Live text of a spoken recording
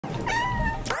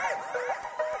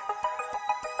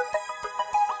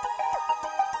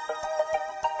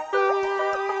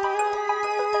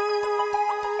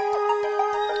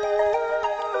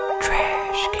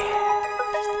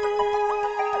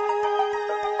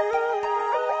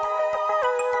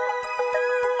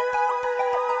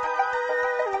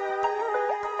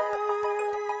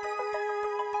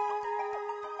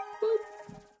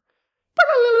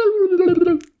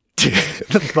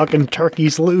The fucking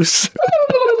turkey's loose.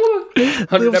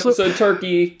 100 episode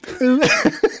turkey. Who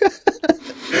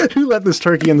let this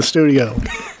turkey in the studio?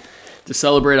 To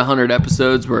celebrate 100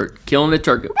 episodes, we're killing a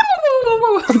turkey.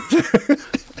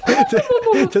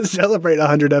 To celebrate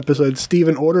 100 episodes,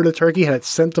 Steven ordered a turkey, had it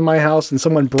sent to my house, and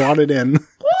someone brought it in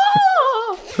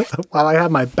while I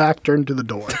had my back turned to the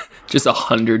door. Just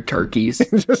 100 turkeys.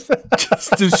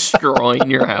 Just destroying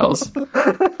your house.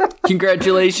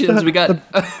 Congratulations, we got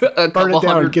a couple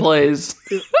hundred plays.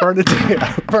 Burn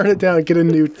it down, get a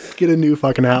new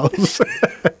fucking house.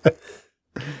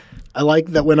 I like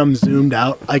that when I'm zoomed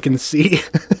out, I can see...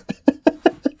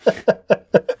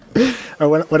 or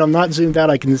when I'm not zoomed out,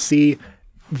 I can see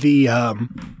the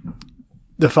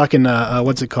fucking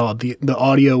what's it called? The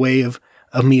audio wave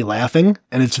of me laughing,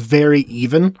 and it's very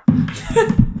even.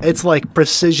 It's like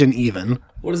precision even.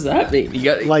 What does that mean? You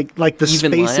got like the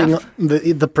spacing,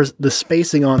 the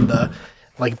spacing on the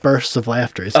like bursts of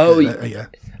laughter. Is good. Yeah.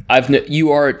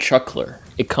 You are a chuckler.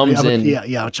 It comes in.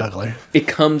 Yeah, I'm a chuckler. It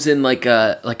comes in like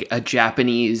a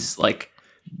Japanese like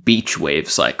beach wave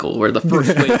cycle where the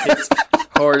first wave hits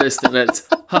hardest and it's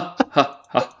ha ha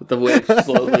ha. The wave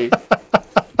slowly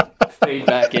fade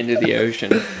back into the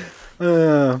ocean.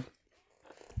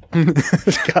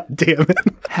 God damn it.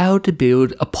 How to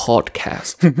build a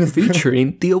podcast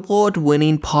featuring the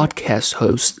award-winning podcast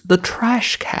host, the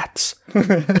Trashcats.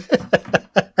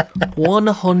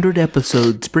 100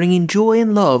 episodes bringing joy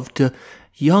and love to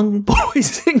young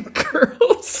boys and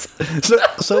girls.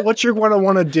 So what you're going to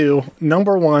want to do,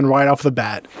 number one, right off the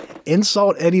bat,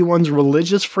 insult anyone's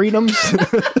religious freedoms.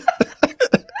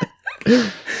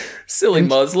 Silly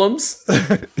Muslims.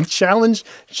 challenge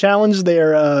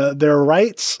their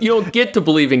rights. You don't get to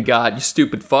believe in God, you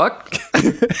stupid fuck.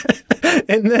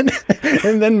 and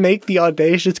then make the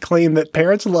audacious claim that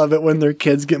parents love it when their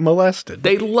kids get molested.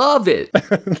 They love it.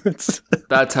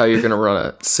 That's how you're going to run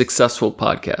a successful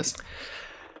podcast.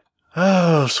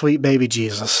 Oh, sweet baby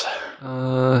Jesus.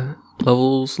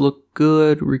 Levels look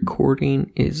good.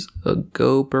 Recording is a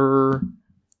gober.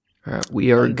 All right,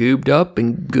 we are goobed up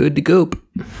and good to go.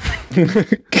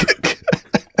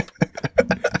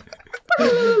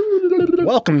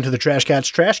 Welcome to the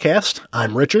Trashcats Trashcast.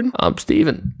 I'm Richard. I'm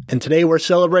Steven. And today we're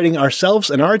celebrating ourselves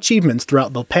and our achievements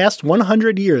throughout the past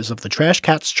 100 years of the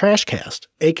Trashcats Trashcast,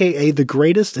 aka the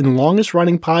greatest and longest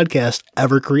running podcast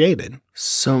ever created.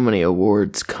 So many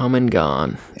awards come and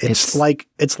gone. It's like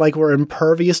we're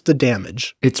impervious to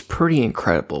damage. It's pretty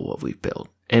incredible what we've built.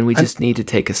 And we just need to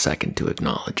take a second to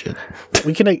acknowledge it.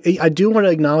 I do want to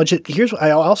acknowledge it. I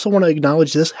also want to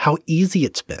acknowledge this, how easy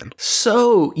it's been.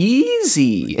 So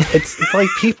easy. It's like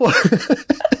people...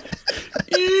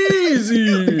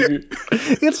 Easy.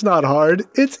 It's not hard.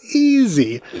 It's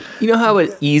easy. You know how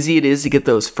easy it is to get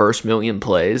those first million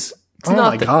plays? Oh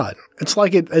my God. It's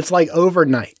like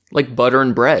overnight. Like butter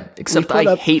and bread. Except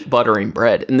I hate buttering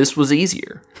bread, and this was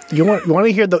easier. You want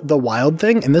to hear the wild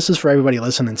thing? And this is for everybody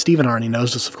listening. Steven already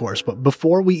knows this, of course. But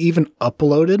before we even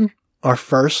uploaded our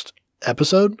first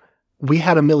episode, we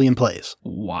had 1 million plays.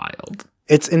 Wild.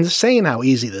 It's insane how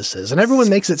easy this is. And everyone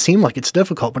makes it seem like it's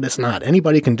difficult, but it's not.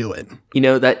 Anybody can do it. You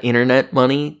know, that internet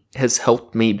money has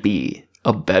helped me be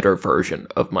a better version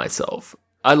of myself.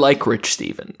 I like Rich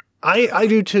Steven. I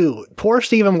do too. Poor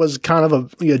Steven was kind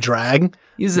of a drag.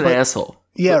 He's an asshole.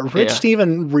 Yeah, Rich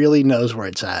Steven really knows where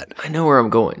it's at. I know where I'm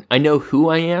going. I know who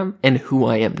I am and who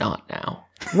I am not now.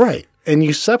 Right. And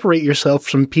you separate yourself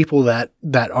from people that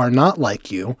are not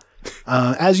like you,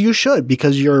 as you should,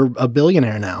 because you're a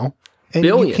billionaire now. And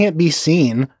you can't be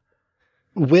seen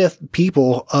with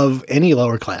people of any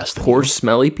lower class. Poor,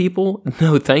 smelly people?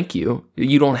 No, thank you.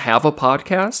 You don't have a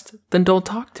podcast? Then don't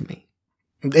talk to me.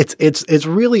 It's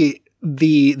really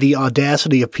the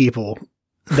audacity of people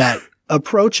that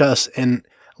approach us and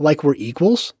like we're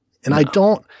equals. And I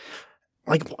don't,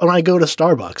 like when I go to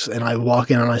Starbucks and I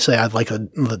walk in and I say I'd like a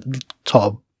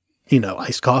tall,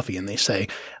 iced coffee, and they say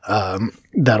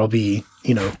that'll be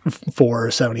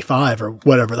 $4.75 or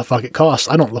whatever the fuck it costs.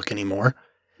 I don't look anymore.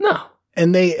 No.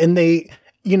 And they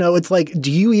it's like,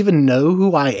 do you even know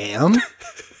who I am?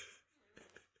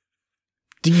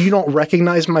 Do you don't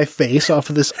recognize my face off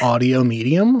of this audio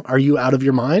medium? Are you out of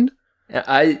your mind?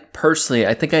 I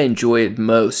think I enjoy it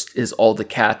most is all the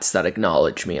cats that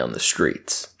acknowledge me on the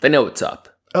streets. They know what's up.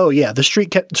 Oh yeah, the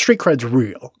street cred's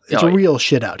real. It's real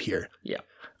shit out here. Yeah.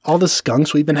 All the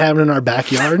skunks we've been having in our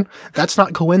backyard, that's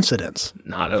not coincidence.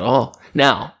 Not at all.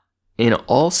 Now, in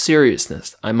all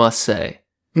seriousness, I must say,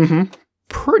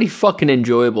 pretty fucking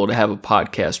enjoyable to have a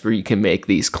podcast where you can make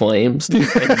these claims.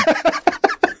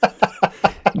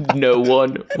 No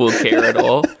one will care at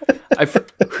all.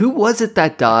 Who was it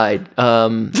that died?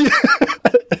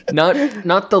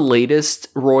 Not the latest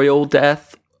royal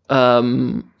death.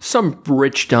 Some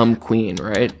rich dumb queen,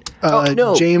 right?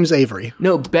 No, James Avery.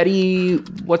 No, Betty.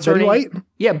 What's her Betty name? White?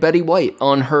 Yeah, Betty White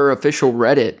on her official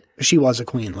Reddit. She was a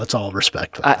queen. Let's all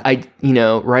respect that. I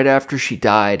right after she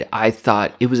died, I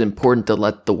thought it was important to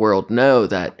let the world know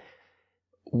that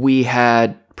we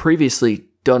had previously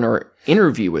done our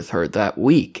interview with her that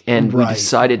week, and we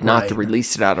decided not to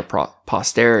release it out of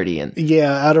posterity. And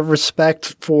out of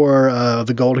respect for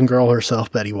the Golden Girl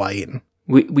herself, Betty White,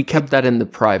 we kept that in the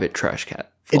private Trashcat.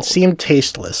 It seemed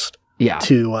tasteless. Yeah.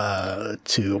 To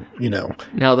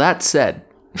Now that said,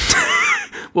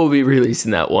 we'll be releasing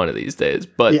that one of these days.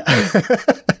 But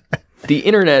the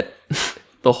internet,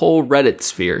 the whole Reddit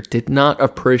sphere, did not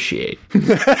appreciate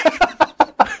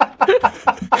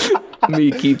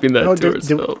me keeping that to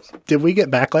ourselves. Did we get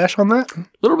backlash on that? A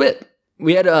little bit.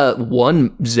 We had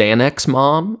one Xanax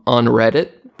mom on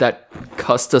Reddit that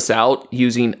cussed us out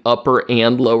using upper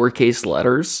and lowercase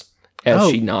letters as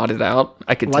she nodded out.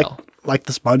 I could tell. Like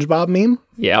the SpongeBob meme?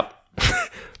 Yep.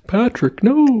 Patrick,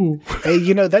 no.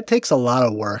 Hey, that takes a lot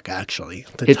of work actually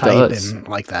to type in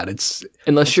like that. It's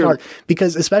hard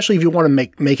because especially if you want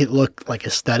to make it look like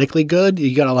aesthetically good,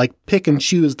 you got to like pick and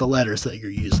choose the letters that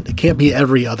you're using. It can't be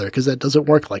every other because that doesn't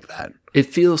work like that. It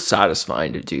feels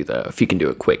satisfying to do though. If you can do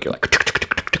it quick, you're like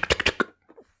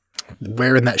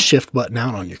wearing that shift button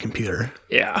out on your computer.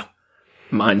 Yeah.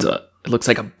 It looks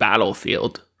like a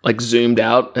battlefield. Like zoomed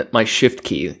out at my shift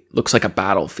key looks like a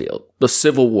battlefield. The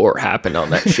Civil War happened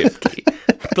on that shift key.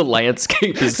 The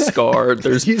landscape is scarred.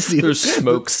 There's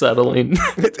smoke settling.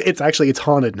 It's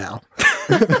haunted now.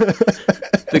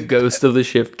 The ghost of the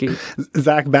shift key.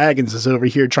 Zach Baggins is over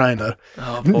here trying to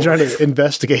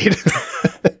investigate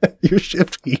your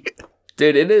shift key.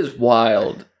 Dude, it is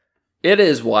wild. It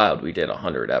is wild. We did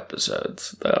 100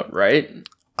 episodes, though, right?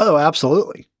 Oh,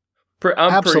 absolutely.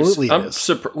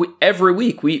 Every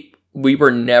week we were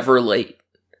never late,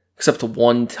 except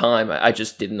one time I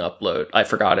just didn't upload. I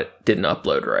forgot it didn't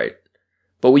upload right,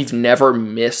 but we've never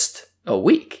missed a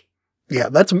week. Yeah,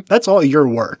 that's all your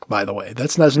work, by the way.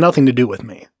 That's nothing to do with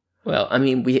me. Well, I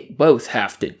mean, we both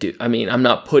have to do. I mean, I'm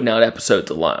not putting out episodes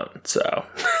alone, so.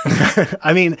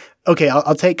 I mean, okay,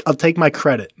 I'll take my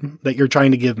credit that you're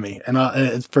trying to give me,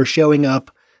 and for showing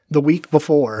up the week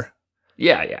before.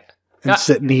 Yeah. And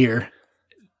sitting here.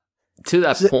 To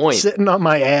that point. Sitting on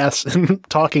my ass and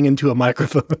talking into a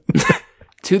microphone.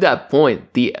 To that point,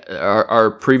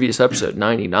 our previous episode,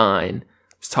 99,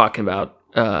 was talking about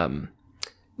the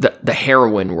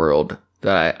heroin world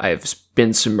that I've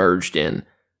been submerged in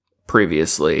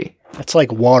previously. It's like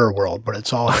Waterworld, but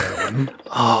it's all heroin.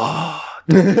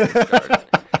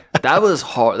 That was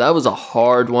hard. That was a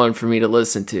hard one for me to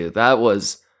listen to. That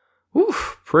was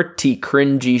pretty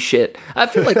cringy shit. I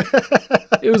feel like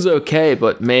it was okay,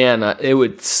 but man, it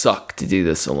would suck to do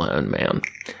this alone, man.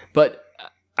 But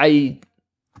I'm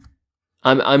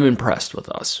impressed with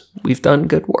us. We've done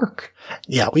good work.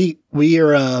 Yeah,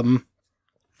 we're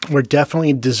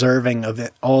definitely deserving of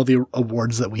all the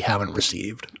awards that we haven't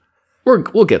received.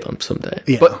 We'll get them someday.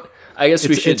 Yeah. But I guess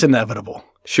it's inevitable.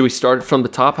 Should we start from the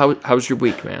top? How's your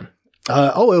week, man?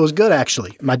 It was good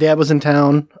actually. My dad was in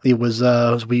town. It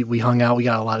was we hung out. We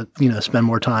got a lot of spend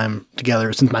more time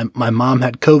together. Since my mom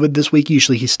had COVID this week,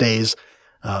 usually he stays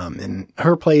in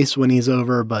her place when he's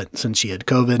over, but since she had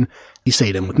COVID, he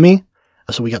stayed in with me.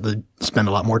 So we got to spend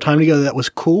a lot more time together. That was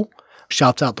cool.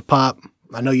 Shouts out to Pop.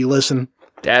 I know you listen.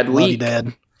 Dad Love week. you,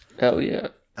 Dad. Hell yeah.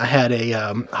 I had a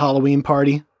Halloween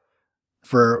party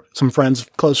for some friends,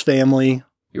 close family,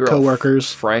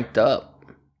 coworkers. Franked up.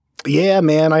 Yeah,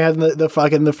 man. I had the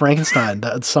Frankenstein,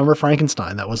 the summer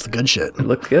Frankenstein. That was the good shit. It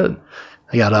looked good.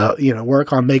 I gotta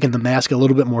work on making the mask a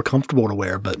little bit more comfortable to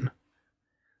wear, but it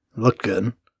looked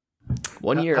good.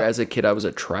 One year as a kid, I was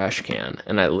a trash can,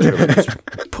 and I literally just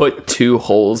put 2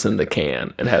 holes in the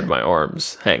can and had my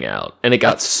arms hang out. And it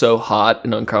got so hot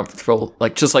and uncomfortable,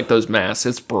 just like those masks.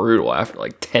 It's brutal after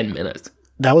 10 minutes.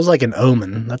 That was like an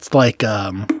omen. That's like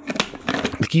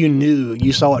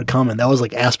you saw it coming. That was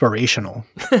like aspirational.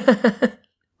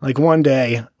 Like one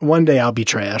day I'll be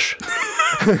trash.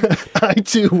 I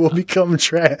too will become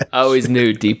trash. I always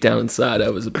knew deep down inside I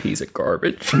was a piece of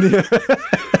garbage.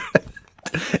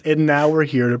 And now we're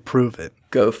here to prove it.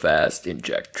 Go fast,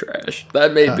 inject trash.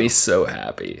 That made me so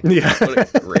happy. Yeah.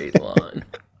 What a great line.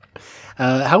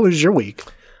 How was your week?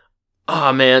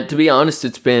 Oh, man. To be honest,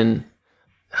 it's been...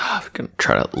 I'm going to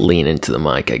try to lean into the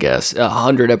mic, I guess.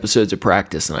 100 episodes of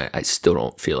practice, and I still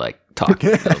don't feel like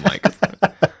talking to the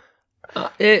microphone.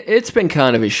 It's been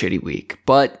kind of a shitty week,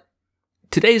 but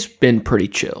today's been pretty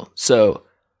chill. So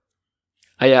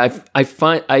I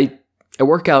I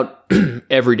work out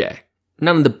every day.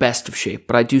 Not in the best of shape,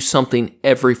 but I do something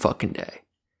every fucking day.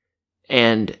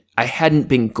 And I hadn't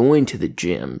been going to the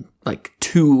gym, like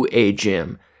to a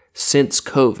gym, since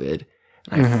COVID.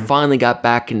 And I finally got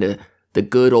back into the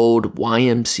good old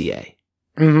YMCA.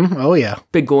 Mm-hmm. Oh, yeah.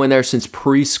 Been going there since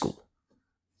preschool.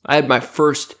 I had my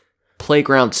first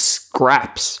playground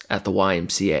scraps at the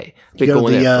YMCA. Been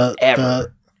going there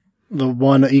forever. The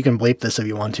one, you can bleep this if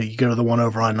you want to. You go to the one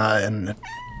over on...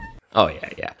 Oh,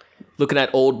 yeah. Looking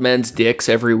at old men's dicks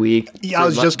every week. Yeah, I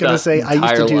was just going to say,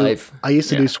 I used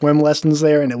to do swim lessons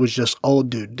there, and it was just old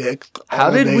dude dicks. How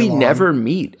did we never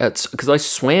meet? Because I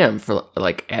swam for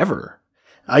like ever.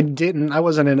 I didn't. I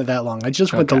wasn't in it that long. I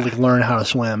just went to learn how to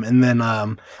swim, and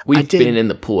then we've been in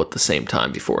the pool at the same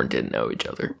time before and didn't know each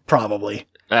other. Probably.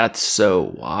 That's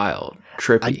so wild,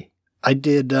 trippy. I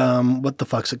did what the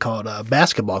fuck's it called?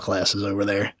 Basketball classes over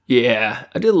there. Yeah,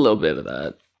 I did a little bit of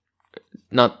that.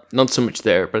 Not so much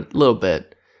there, but a little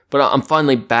bit. But I'm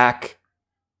finally back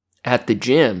at the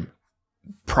gym,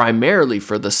 primarily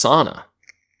for the sauna.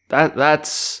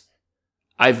 That's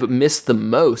I've missed the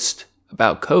most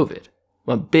about COVID.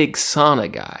 I'm a big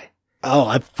sauna guy. Oh,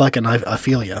 I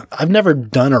feel you. I've never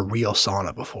done a real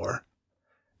sauna before.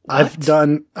 What?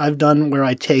 I've done where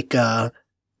I take a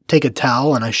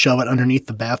towel and I shove it underneath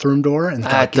the bathroom door and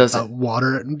get the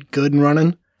water good and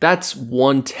running. That's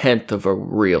 1/10 of a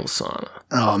real sauna.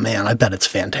 Oh man, I bet it's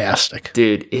fantastic,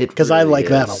 dude. Because really I like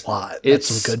that a lot. It's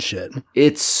some good shit.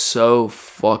 It's so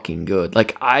fucking good.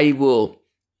 Like I'll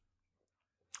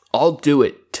do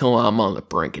it till I'm on the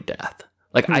brink of death.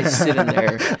 Like I sit in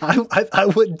there. I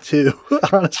would too,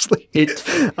 honestly.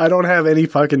 I don't have any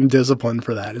fucking discipline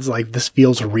for that. It's like, this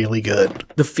feels really good.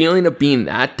 The feeling of being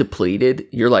that depleted,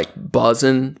 you're like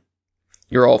buzzing,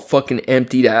 you're all fucking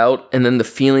emptied out, and then the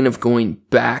feeling of going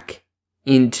back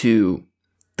into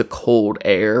the cold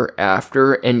air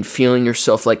after and feeling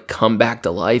yourself like come back to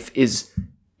life is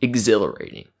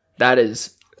exhilarating.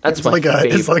 That's my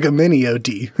favorite. It's like a mini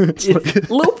OT.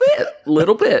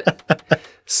 Little bit.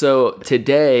 So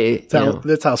today,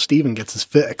 that's how Steven gets his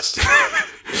fix.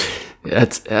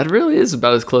 That really is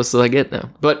about as close as I get now.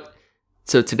 But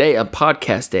so today on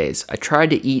podcast days, I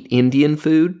tried to eat Indian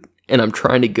food, and I'm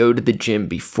trying to go to the gym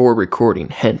before recording.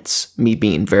 Hence me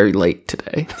being very late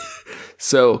today.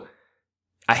 So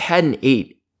I hadn't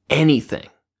ate anything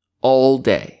all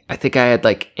day. I think I had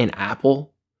like an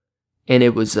apple, and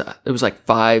it was like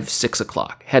 5-6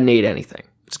 o'clock. Hadn't ate anything.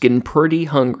 Was getting pretty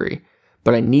hungry,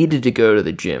 but I needed to go to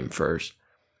the gym first.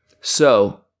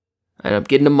 So I ended up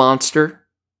getting a Monster.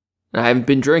 I haven't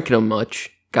been drinking them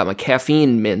much. Got my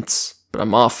caffeine mints, but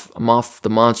I'm off the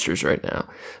Monsters right now.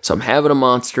 So I'm having a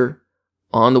Monster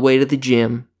on the way to the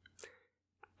gym.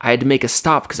 I had to make a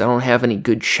stop because I don't have any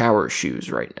good shower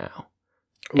shoes right now.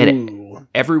 And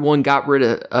everyone got rid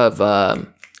of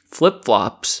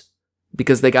flip-flops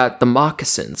because they got the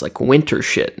moccasins, like winter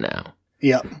shit now.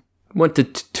 Yep. Went to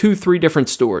 2-3 different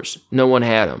stores. No one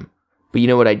had them. But you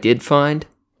know what I did find?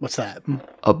 What's that?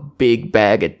 A big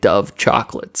bag of Dove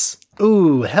chocolates.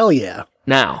 Ooh, hell yeah.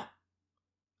 Now,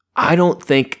 I don't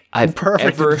think I've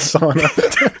ever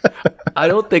I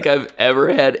don't think I've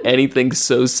ever had anything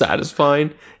so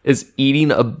satisfying as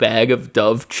eating a bag of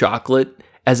Dove chocolate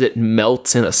as it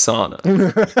melts in a sauna.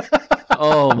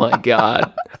 Oh my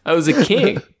God. I was a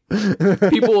king.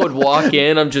 People would walk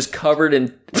in, I'm just covered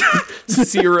in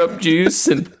syrup juice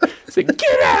and say,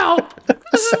 "Get out!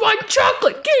 This is my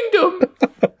chocolate kingdom!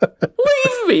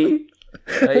 Leave me!"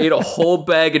 I ate a whole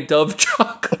bag of Dove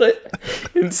chocolate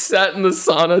and sat in the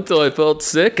sauna till I felt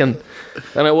sick, and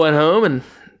then I went home and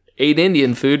ate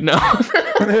Indian food. Now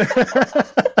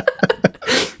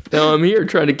I'm here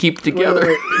trying to keep it together.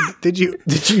 Wait. Did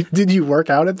you work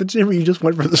out at the gym, or you just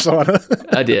went for the sauna?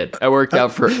 I did. I worked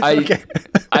out for. I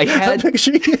had. I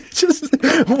picture you just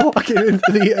walking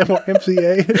into the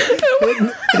YMCA,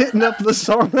 hitting up the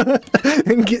sauna,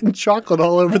 and getting chocolate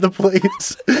all over the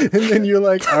place, and then you're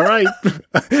like, "All right,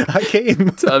 I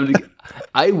came."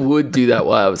 I would do that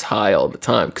while I was high all the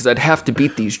time because I'd have to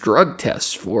beat these drug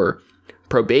tests for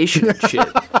probation and shit.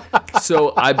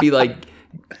 So I'd be like,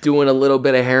 doing a little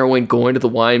bit of heroin, going to the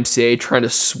YMCA, trying to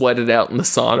sweat it out in the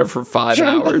sauna for 5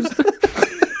 hours.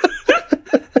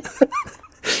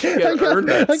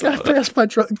 I got past my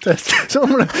drug test, so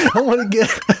I'm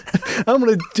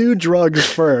gonna do drugs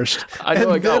first, and then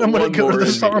I'm gonna go to the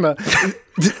sauna.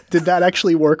 Did that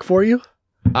actually work for you?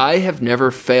 I have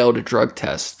never failed a drug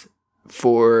test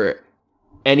for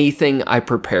anything I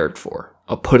prepared for.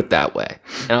 I'll put it that way.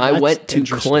 And I went to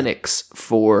clinics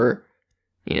for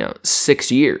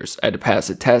 6 years. I had to pass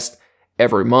a test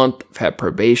every month. I've had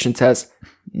probation tests.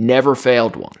 Never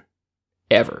failed one.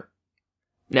 Ever.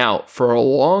 Now, for a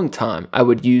long time, I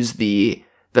would use the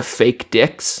fake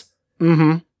dicks.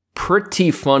 Mm-hmm.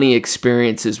 Pretty funny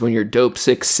experiences when you're dope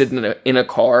sick sitting in a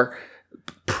car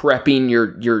prepping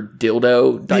your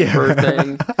dildo diaper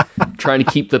thing, trying to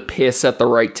keep the piss at the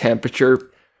right temperature.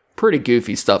 Pretty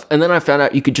goofy stuff. And then I found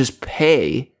out you could just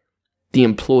pay the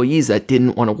employees that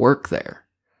didn't want to work there.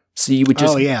 So you would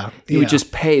just would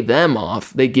just pay them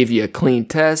off. They give you a clean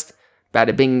test.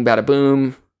 Bada bing, bada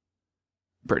boom.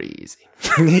 Pretty easy.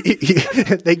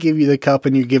 They give you the cup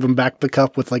and you give them back the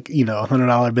cup with like,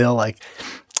 $100 bill. Like,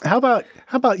 how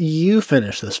about you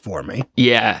finish this for me?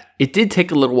 Yeah, it did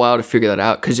take a little while to figure that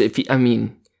out. Because if you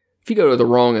go to the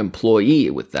wrong employee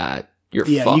with that, you're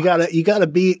fucked. you gotta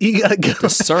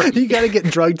get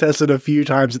drug tested a few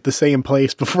times at the same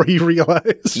place before you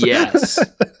realize. Yes,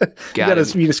 you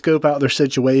gotta scope out their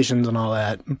situations and all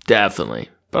that. Definitely,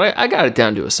 but I got it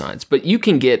down to a science. But you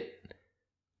can get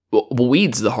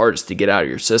weed's the hardest to get out of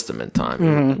your system in time.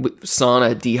 Mm-hmm.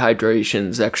 Sauna,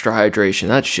 dehydrations, extra hydration,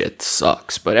 that shit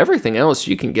sucks. But everything else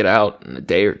you can get out in a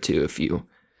day or two if you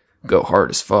go hard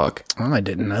as fuck. Oh, I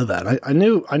didn't know that. I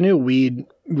knew weed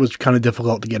was kind of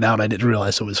difficult to get out. I didn't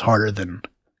realize it was harder than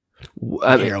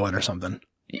heroin or something.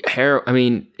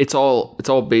 It's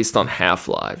all based on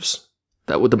half-lives.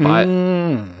 That would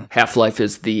half-life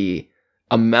is the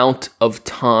amount of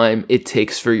time it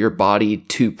takes for your body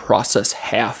to process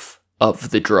half of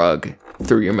the drug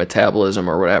through your metabolism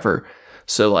or whatever.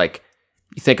 So like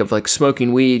you think of like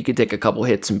smoking weed, you could take a couple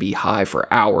hits and be high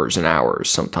for hours and hours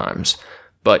sometimes.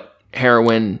 But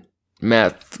heroin,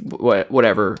 meth,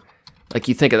 whatever, like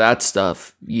you think of that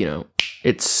stuff,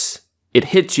 it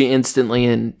hits you instantly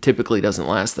and typically doesn't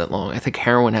last that long. I think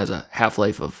heroin has a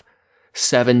half-life of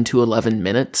 7 to 11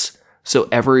 minutes. So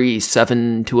every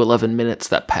 7 to 11 minutes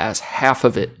that pass, half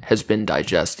of it has been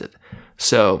digested.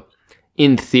 So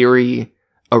in theory,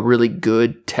 a really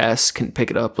good test can pick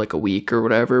it up like a week or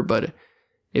whatever. But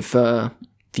if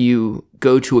you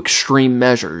go to extreme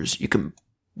measures, you can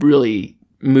really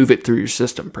move it through your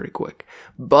system pretty quick.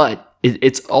 But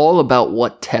it's all about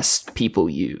what tests people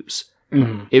use.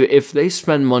 Mm-hmm. If they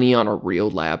spend money on a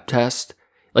real lab test,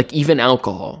 like even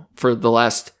alcohol, for the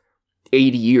last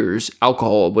 80 years,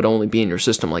 alcohol would only be in your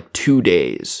system like 2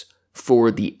 days for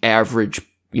the average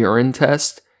urine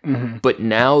test. Mm-hmm. But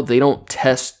now they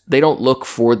don't look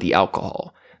for the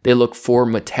alcohol. They look for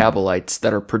metabolites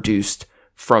that are produced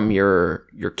from your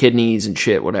kidneys and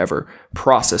shit, whatever,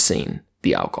 processing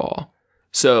the alcohol.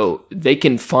 So they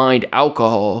can find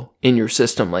alcohol in your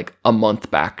system like a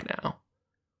month back now,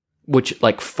 which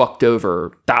like fucked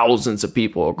over thousands of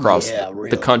people across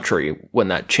the country when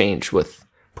that changed with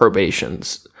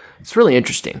probations. It's really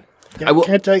interesting. Yeah, I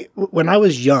can't tell you, when I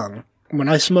was young, when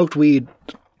I smoked weed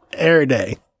every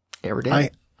day,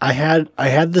 I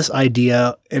had this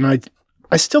idea, and I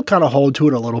still kind of hold to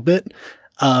it a little bit.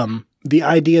 The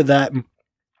idea that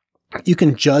you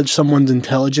can judge someone's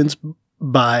intelligence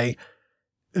by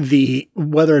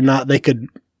whether or not they could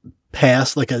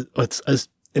pass like an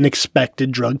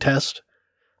expected drug test,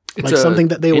 it's like something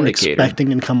that they were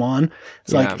expecting and come on.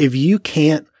 It's like if you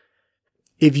can't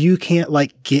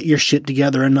like get your shit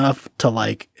together enough to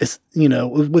like,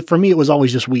 for me, it was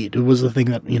always just weed. It was the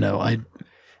thing that, I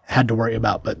had to worry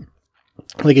about. But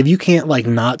like, if you can't like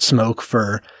not smoke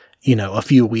for, a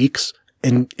few weeks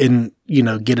and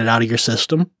get it out of your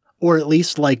system, or at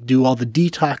least like do all the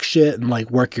detox shit and like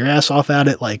work your ass off at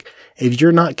it. Like if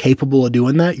you're not capable of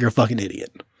doing that, you're a fucking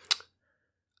idiot.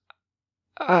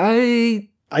 I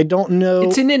don't know.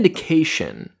 It's an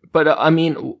indication, but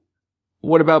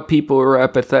what about people who are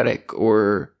apathetic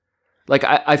or like,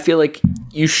 I feel like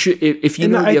you should, if you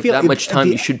know you have that much time,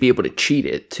 you should be able to cheat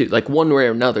it too. Like one way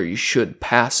or another, you should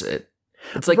pass it.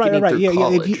 It's like getting through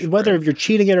college. Whether if you're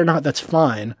cheating it or not, that's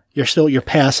fine. You're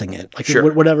passing it. Like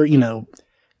whatever,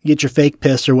 get your fake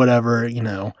piss or whatever,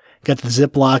 got the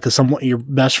Ziploc of your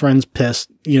best friend's piss,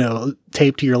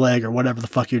 taped to your leg or whatever the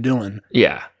fuck you're doing.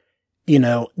 Yeah.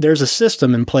 There's a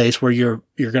system in place where you're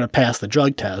going to pass the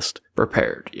drug test.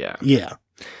 Prepared, yeah. Yeah.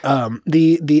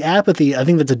 The apathy, I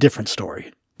think that's a different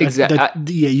story. Exactly.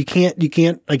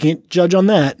 I can't judge on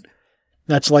that.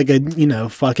 That's like a,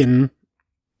 fucking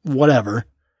whatever.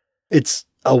 It's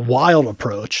a wild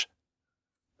approach,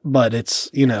 but it's,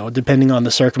 depending on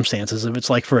the circumstances. If it's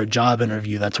like for a job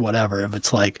interview, that's whatever. If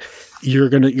it's like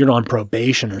you're on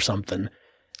probation or something,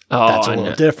 that's a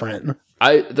little different.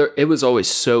 It was always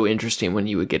so interesting when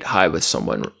you would get high with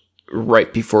someone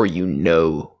right before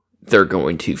they're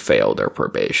going to fail their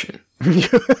probation.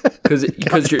 Because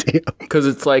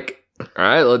it's like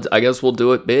all right, I guess we'll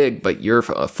do it big, but you're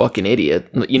a fucking idiot.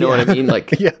 You know what I mean?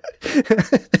 Like, yeah.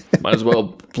 might as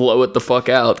well blow it the fuck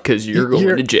out because you're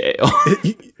going to jail.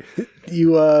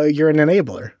 You're an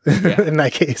enabler in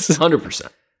that case. 100%.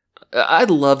 I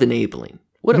love enabling.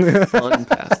 What a fun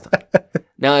pastime.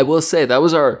 Now, I will say that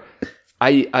was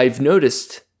I've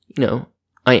noticed,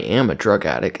 I am a drug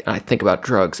addict and I think about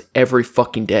drugs every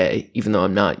fucking day, even though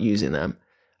I'm not using them.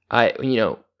 I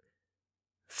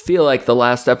feel like the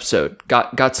last episode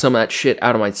got some of that shit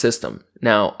out of my system.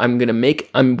 Now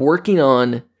I'm working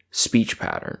on speech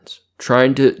patterns,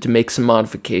 trying to make some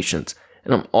modifications.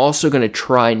 And I'm also going to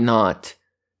try not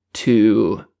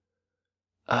to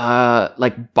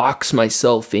box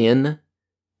myself in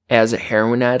as a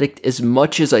heroin addict as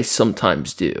much as I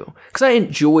sometimes do. Because I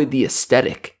enjoy the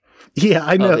aesthetic. Yeah,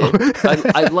 I know.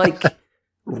 I like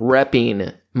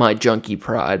repping my junkie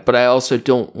pride, but I also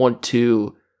don't want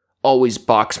to always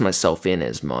box myself in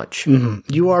as much.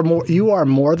 Mm-hmm. You are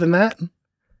more than that.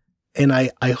 And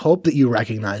I hope that you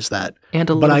recognize that. And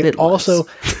a little bit less.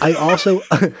 I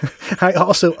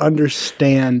also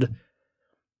understand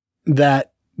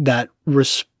that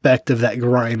respect of that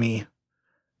grimy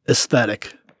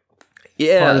aesthetic.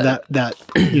 Yeah. Part of that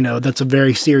that's a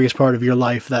very serious part of your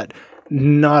life that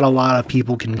not a lot of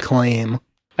people can claim.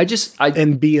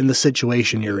 And be in the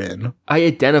situation you're in. I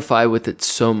identify with it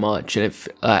so much, and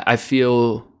I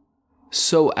feel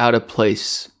so out of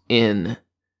place in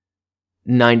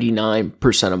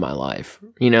 99% of my life.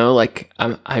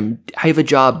 I have a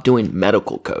job doing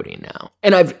medical coding now,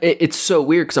 and it's so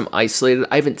weird because I'm isolated.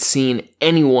 I haven't seen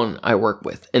anyone I work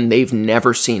with, and they've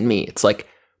never seen me. It's like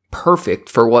perfect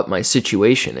for what my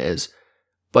situation is,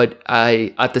 but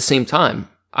at the same time,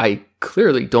 I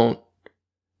clearly don't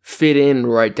fit in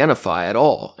or identify at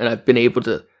all. And I've been able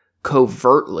to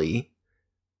covertly,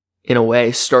 in a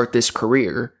way, start this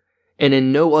career. And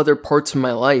in no other parts of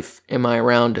my life am I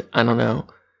around, I don't know,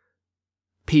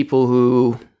 people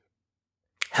who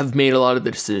have made a lot of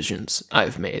the decisions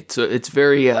I've made. So it's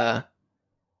very, I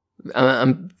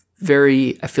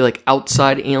feel like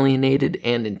outside alienated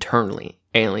and internally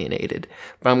alienated.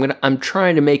 But I'm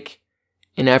trying to make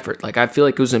an effort. Like, I feel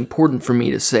like it was important for me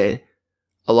to say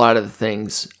a lot of the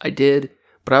things I did,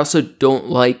 but I also don't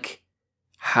like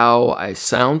how I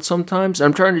sound sometimes.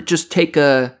 I'm trying to just take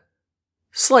a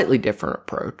slightly different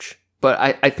approach. But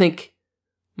I think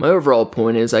my overall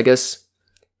point is, I guess,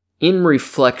 in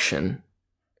reflection,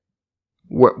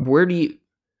 where do you...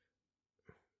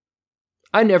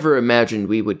 I never imagined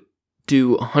we would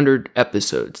do 100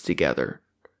 episodes together.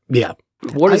 Yeah.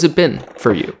 What has it been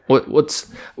for you?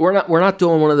 We're not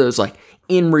doing one of those like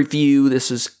in review, this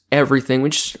is everything. We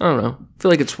just, I don't know,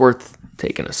 feel like it's worth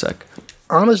taking a sec.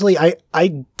 Honestly, I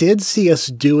did see us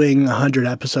doing 100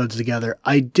 episodes together.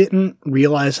 I didn't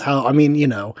realize how,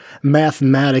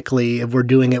 mathematically, if we're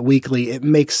doing it weekly, it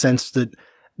makes sense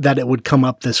that it would come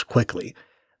up this quickly.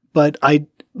 But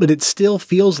it still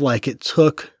feels like it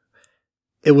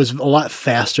was a lot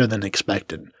faster than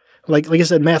expected. Like I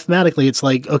said, mathematically, it's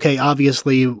like, okay,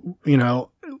 obviously,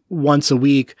 once a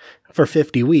week for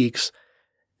 50 weeks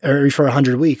or for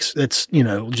 100 weeks, it's,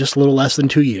 just a little less than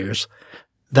 2 years.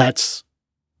 That's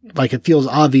like, it feels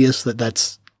obvious but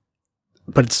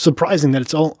it's surprising that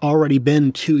it's already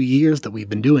been 2 years that we've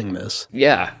been doing this.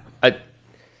 Yeah.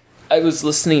 I was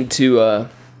listening to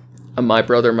My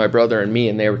Brother and Me,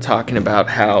 and they were talking about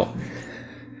how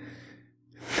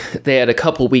they had a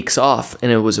couple weeks off,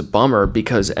 and it was a bummer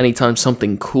because anytime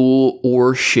something cool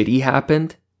or shitty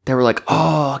happened, they were like,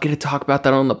 oh, I get to talk about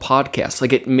that on the podcast.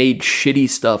 Like, it made shitty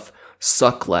stuff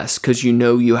suck less because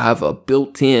you have a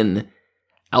built-in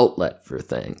outlet for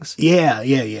things.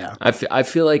 Yeah. I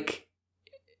feel like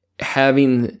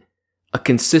having a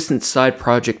consistent side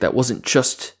project that wasn't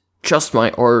just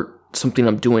my art, something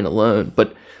I'm doing alone,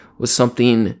 but was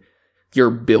something you're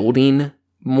building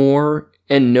more,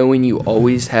 and knowing you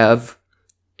always have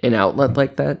an outlet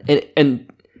like that.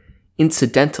 And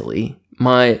incidentally,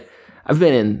 I've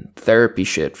been in therapy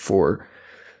shit for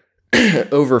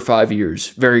over 5 years,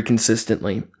 very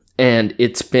consistently. And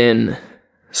it's been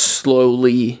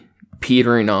slowly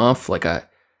petering off. Like,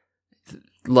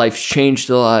 life's changed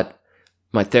a lot.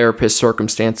 My therapist's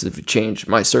circumstances have changed.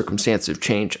 My circumstances have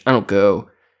changed. I don't go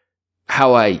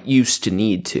how I used to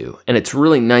need to. And it's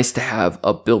really nice to have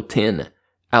a built-in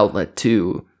outlet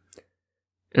too.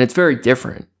 And it's very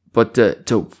different. But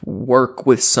to work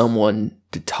with someone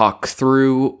to talk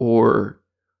through or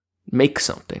make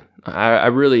something, I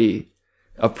really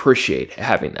appreciate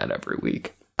having that every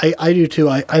week. I do too.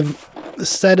 I've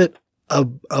said it a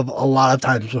lot of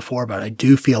times before, but I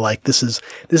do feel like this is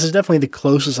definitely the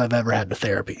closest I've ever had to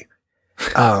therapy.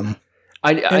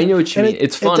 I know what you mean.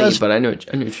 It's funny, but I know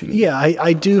what you mean. Yeah,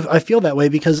 I do. I feel that way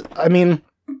because, I mean,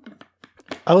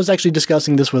 I was actually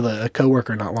discussing this with a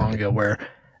coworker not long ago where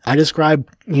I described,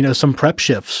 some prep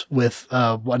shifts with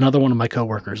another one of my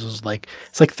coworkers. It's like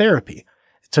therapy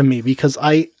to me because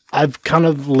I've kind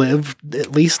of lived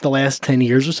at least the last 10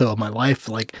 years or so of my life.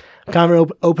 Like, I'm kind of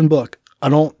an open book. I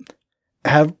don't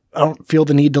feel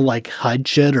the need to like hide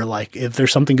shit or like if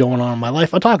there's something going on in my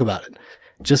life, I talk about it.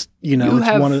 Just, you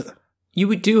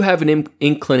do have an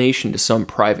inclination to some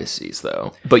privacies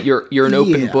though, but you're an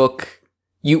open book.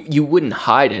 You wouldn't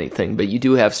hide anything, but you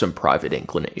do have some private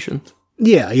inclinations.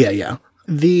 Yeah.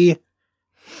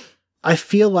 I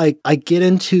feel like I get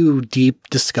into deep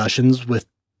discussions with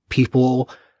people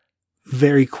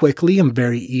very quickly and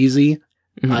very easy.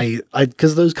 Mm-hmm.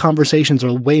 Because those conversations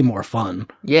are way more fun.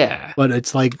 Yeah. But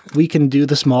it's like, we can do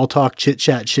the small talk, chit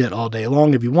chat shit all day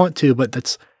long if you want to, but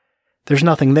there's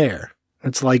nothing there.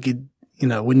 It's like,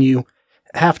 when you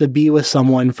have to be with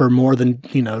someone for more than,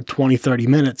 20, 30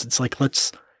 minutes, it's like,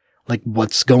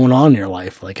 what's going on in your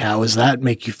life? Like, how does that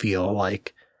make you feel?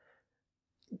 Like,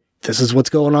 this is what's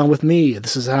going on with me.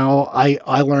 This is how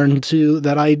I learned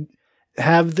that I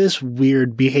have this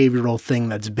weird behavioral thing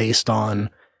that's based on,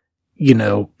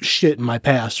 shit in my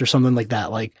past or something like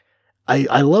that. Like,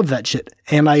 I love that shit.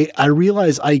 And I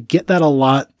realize I get that a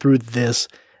lot through this,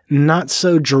 not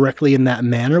so directly in that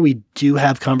manner. We do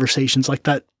have conversations like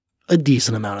that a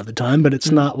decent amount of the time, but it's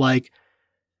not like,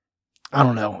 I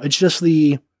don't know. It's just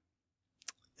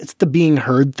it's the being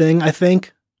heard thing, I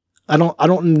think. I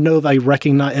don't know if I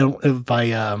recognize, if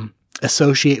I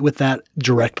associate with that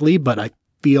directly, but I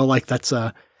feel like that's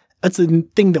a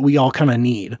thing that we all kind of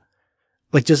need.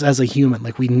 Like, just as a human,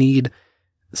 like, we need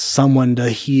someone to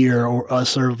hear or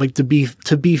us, or like to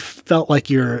feel like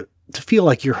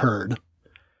you're heard.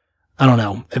 I don't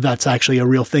know if that's actually a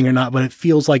real thing or not, but it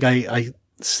feels like I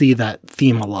see that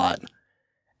theme a lot.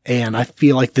 And I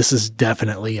feel like this is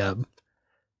definitely a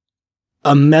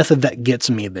method that gets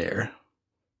me there.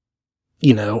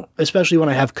 Especially when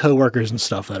I have coworkers and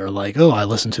stuff that are like, oh, I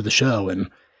listened to the show and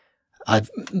I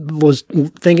was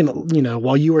thinking,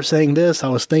 while you were saying this, I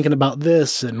was thinking about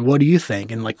this, and what do you think?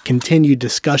 And like continued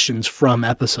discussions from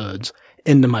episodes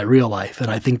into my real life. And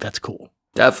I think that's cool.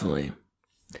 Definitely.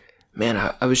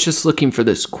 Man, I was just looking for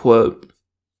this quote.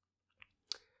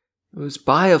 It was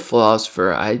by a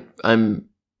philosopher. I'm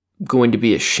going to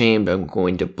be ashamed. I'm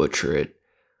going to butcher it.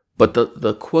 But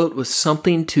the quote was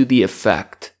something to the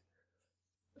effect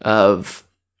of,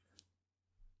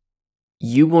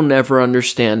 you will never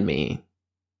understand me,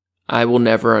 I will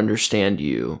never understand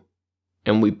you,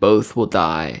 and we both will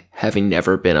die having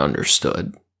never been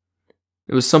understood.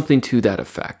 It was something to that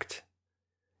effect.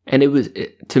 And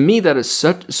to me, that is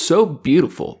so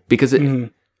beautiful, because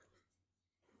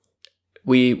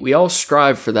we all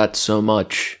strive for that so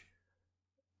much.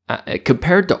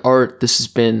 Compared to art,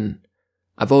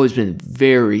 I've always been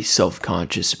very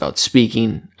self-conscious about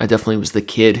speaking. I definitely was the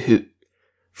kid who,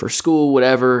 for school,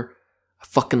 whatever, I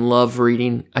fucking love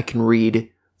reading. I can read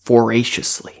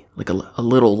voraciously, like a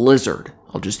little lizard.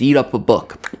 I'll just eat up a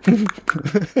book.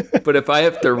 But if I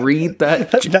have to read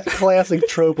that classic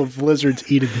trope of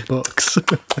lizards eating books.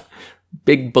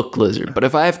 Big book lizard. But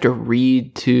if I have to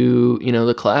read to,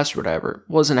 the class or whatever,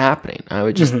 it wasn't happening. I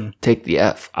would just take the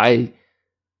F.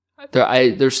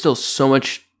 There's still so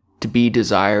much to be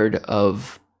desired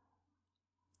of,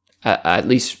 at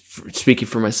least speaking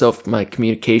for myself, my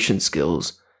communication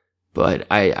skills. But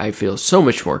I feel so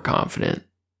much more confident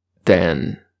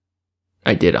than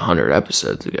I did 100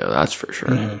 episodes ago. That's for sure.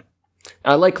 Mm-hmm.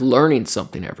 I like learning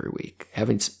something every week,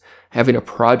 having a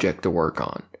project to work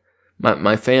on.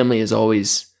 My family is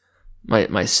always,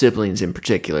 my siblings in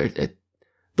particular,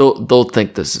 they'll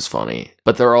think this is funny,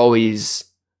 but they're always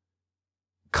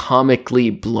comically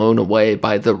blown away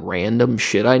by the random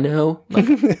shit I know.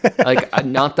 Like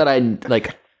not that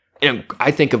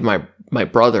I think of my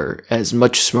brother as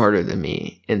much smarter than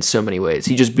me in so many ways.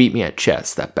 He just beat me at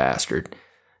chess, that bastard.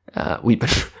 We've been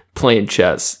playing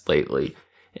chess lately.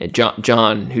 And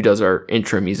John, who does our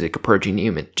intro music, Approaching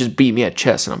Human, just beat me at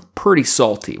chess, and I'm pretty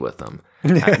salty with him.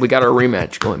 We got our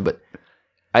rematch going, but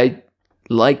I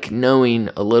like knowing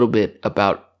a little bit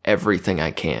about everything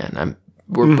I can.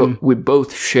 We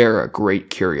both share a great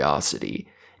curiosity,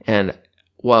 and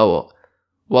while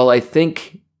I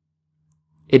think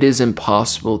it is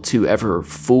impossible to ever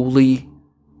fully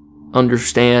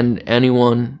understand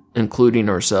anyone, including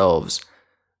ourselves,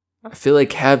 I feel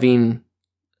like having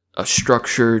a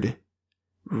structured,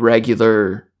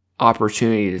 regular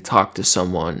opportunity to talk to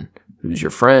someone who's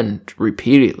your friend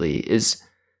repeatedly is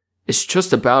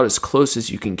just about as close as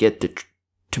you can get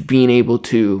to being able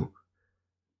to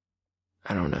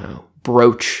I don't know,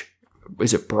 broach.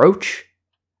 Is it broach?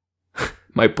 Am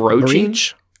I broaching?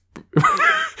 Breach?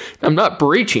 I'm not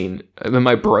breaching. Am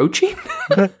I broaching?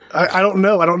 I don't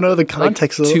know. I don't know the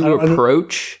context like of to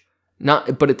approach.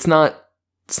 Not, but it's not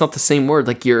the same word.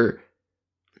 Like you're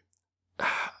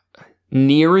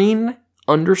nearing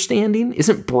understanding.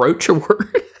 Isn't broach a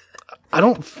word?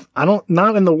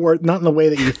 Not in the way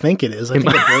that you think it is. I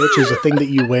think a brooch is a thing that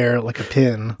you wear like a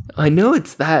pin. I know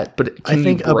it's that, but I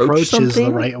think approach is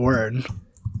the right word.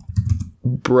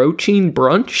 Broaching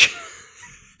brunch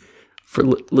for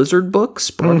lizard books.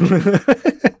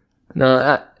 Brunch.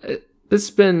 No, it's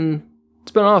been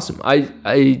awesome.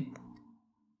 It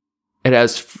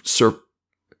has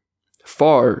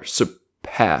far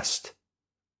surpassed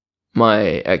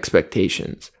my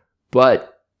expectations, but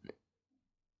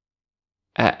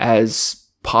as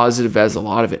positive as a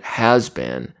lot of it has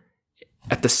been,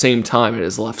 at the same time, it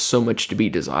has left so much to be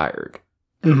desired.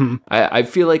 Mm-hmm. I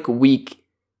feel like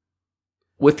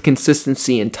with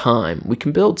consistency and time, we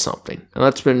can build something.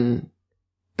 And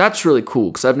that's really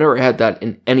cool, because I've never had that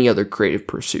in any other creative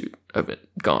pursuit I've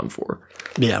gone for.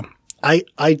 Yeah.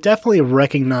 I definitely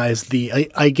recognize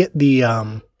I get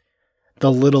the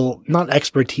little, not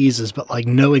expertises, but like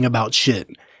knowing about shit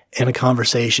in a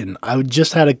conversation.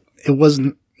 It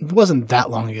wasn't that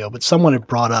long ago, but someone had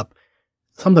brought up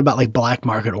something about like black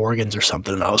market organs or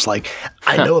something. And I was like,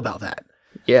 I know about that.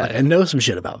 Yeah. Like, I know some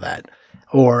shit about that.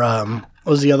 Or,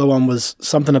 what was the other one, was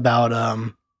something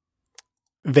about,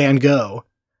 Van Gogh.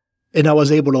 And I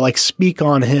was able to like speak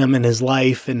on him and his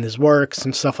life and his works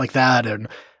and stuff like that. And,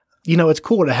 it's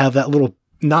cool to have that little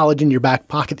knowledge in your back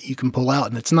pocket that you can pull out.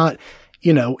 And it's not,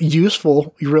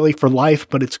 useful really for life,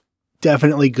 but it's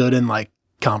definitely good in like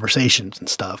conversations and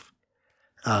stuff.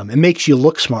 It makes you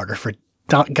look smarter for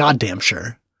goddamn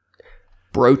sure.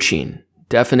 Broaching.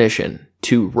 Definition: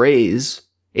 to raise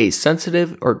a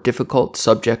sensitive or difficult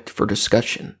subject for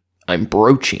discussion. I'm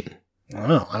broaching.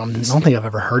 Oh, I don't think I've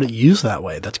ever heard it used that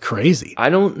way. That's crazy. I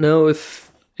don't know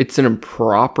if it's an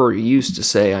improper use to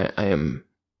say I am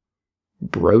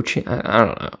broaching. I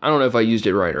don't know. I don't know if I used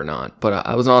it right or not, but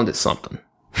I was on to something.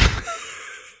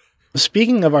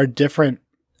 Speaking of our different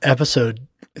episode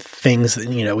things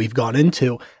that, we've gone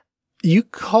into, you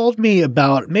called me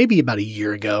maybe about a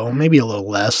year ago, maybe a little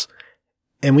less,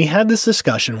 and we had this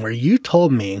discussion where you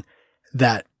told me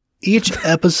that each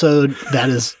episode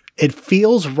it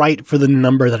feels right for the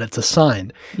number that it's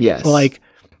assigned. Yes. Like,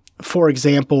 for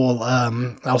example,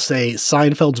 I'll say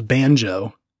Seinfeld's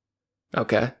Banjo.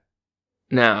 Okay.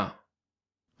 Now,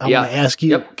 I want to ask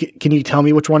you, can you tell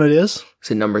me which one it is?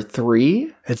 Is it number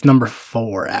 3? It's number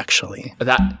 4, actually.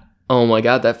 Oh my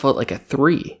God, that felt like a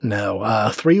 3.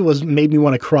 No, 3 made me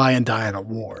want to cry and die in a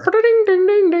war.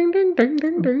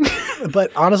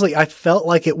 But honestly, I felt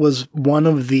like it was one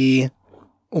of the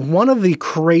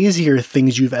crazier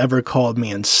things you've ever called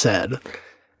me and said.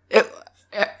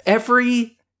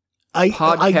 Every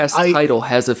podcast title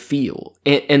has a feel,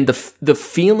 and the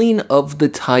feeling of the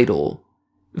title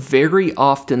very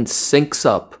often syncs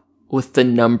up with the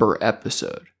number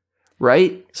episode,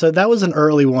 right? So that was an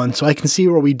early one, so I can see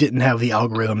where we didn't have the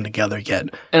algorithm together yet.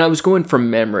 And I was going from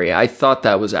memory. I thought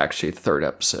that was actually the 3rd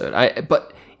episode.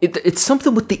 But it's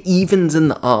something with the evens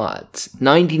and the odds.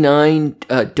 99,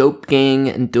 Dope Gang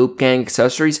and Dope Gang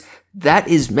Accessories. That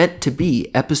is meant to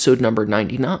be episode number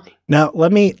 99. Now,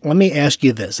 let me ask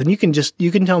you this, and you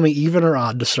can tell me even or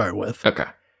odd to start with. Okay.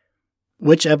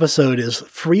 Which episode is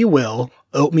Free Will,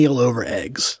 Oatmeal Over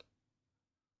Eggs?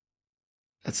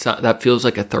 That feels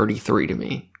like a 33 to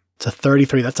me. It's a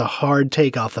 33. That's a hard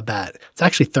take off the bat. It's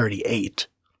actually 38.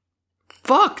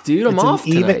 Fuck, dude, I'm off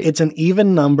tonight. It's an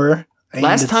even number.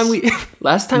 Last time we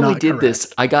did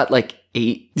this, I got like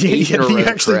 8 in a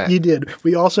row correct. You did.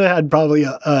 We also had probably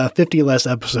 50 less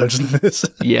episodes than this.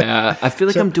 Yeah, I feel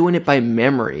like I'm doing it by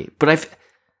memory, but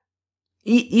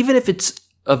even if it's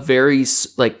a very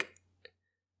like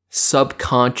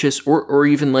subconscious or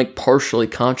even like partially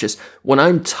conscious, when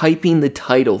I'm typing the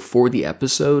title for the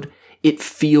episode, it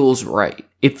feels right.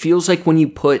 It feels like when you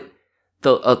put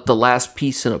the last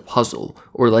piece in a puzzle,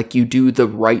 or like you do the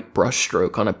right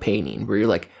brushstroke on a painting, where you're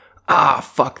like,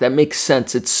 fuck, that makes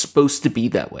sense. It's supposed to be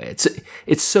that way.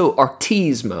 It's so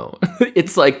artismo.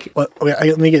 It's like,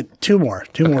 let me get two more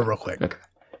real quick. Okay.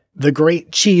 The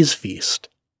Great Cheese Feast.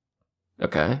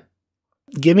 Okay.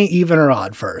 Give me even or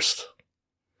odd first.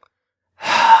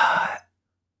 I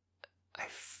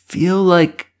feel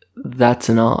like that's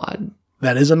an odd.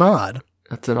 That is an odd.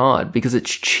 That's an odd, because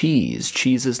it's cheese.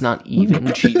 Cheese is not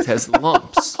even. Cheese has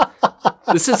lumps.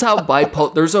 This is how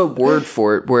bipolar. There's a word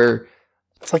for it where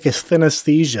It's like a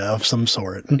synesthesia of some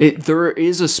sort. There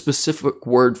is a specific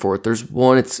word for it. There's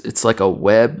one, it's like a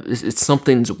web. It's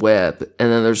something's web.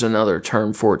 And then there's another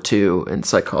term for it too in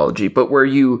psychology. But where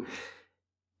you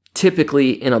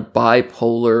typically in a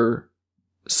bipolar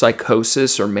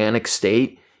psychosis or manic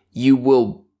state, you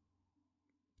will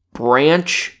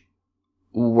branch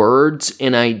words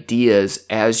and ideas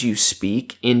as you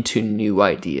speak into new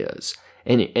ideas.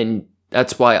 And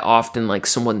that's why often like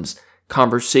someone's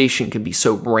conversation can be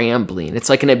so rambling. It's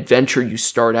like an adventure you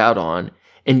start out on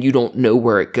and you don't know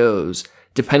where it goes.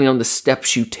 Depending on the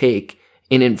steps you take,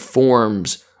 it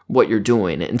informs what you're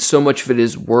doing. And so much of it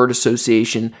is word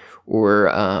association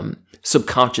or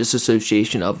subconscious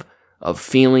association of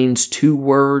feelings to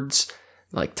words.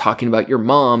 Like talking about your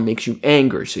mom makes you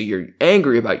angry. So you're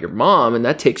angry about your mom and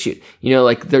that takes you,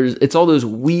 like it's all those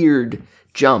weird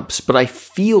jumps. But I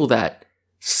feel that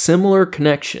similar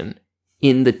connection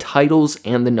in the titles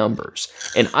and the numbers.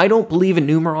 And I don't believe in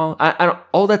numerology. I don't,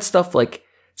 all that stuff like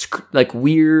it's like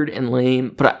weird and lame,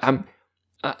 but I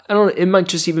don't know, it might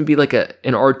just even be like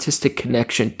an artistic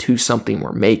connection to something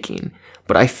we're making.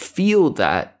 But I feel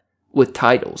that with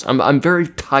titles. I'm very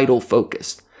title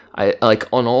focused. I like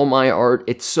on all my art,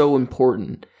 it's so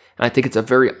important. And I think it's a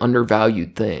very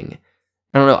undervalued thing.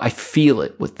 I don't know, I feel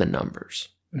it with the numbers.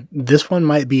 This one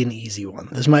might be an easy one.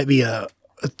 This might be a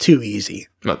too easy.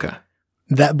 Okay.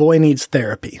 That boy needs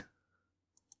therapy.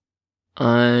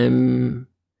 I'm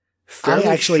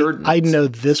fairly certain. I know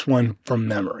this one from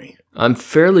memory. I'm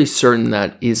fairly certain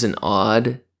that isn't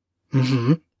odd.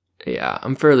 Mm-hmm. Yeah,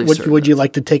 I'm fairly certain. Would you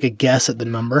like to take a guess at the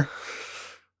number?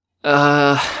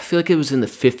 I feel like it was in the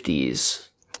 50s.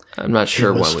 I'm not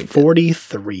sure when we did.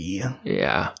 43.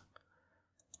 Yeah.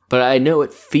 But I know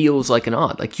it feels like an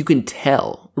odd. Like you can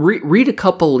tell. Read a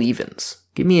couple evens.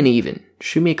 Give me an even.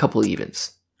 Shoot me a couple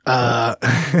evens.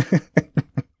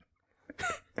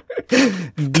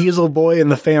 Diesel Boy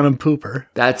and the Phantom Pooper.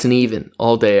 That's an even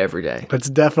all day, every day. That's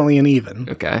definitely an even.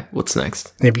 Okay, what's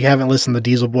next? If you haven't listened to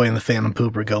Diesel Boy and the Phantom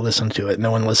Pooper, go listen to it.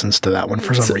 No one listens to that one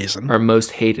for some reason. Our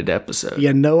most hated episode.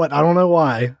 Yeah, know what? I don't know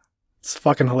why. It's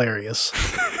fucking hilarious.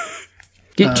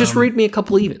 Just read me a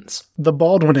couple evens. The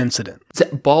Baldwin incident. It's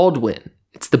Baldwin.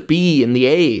 It's the B and the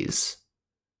A's.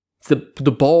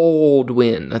 The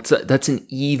Baldwin. That's an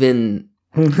even.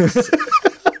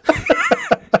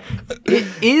 It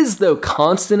is, though.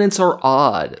 Consonants are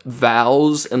odd.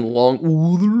 Vowels and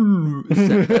long...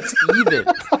 That's even.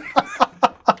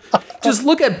 Just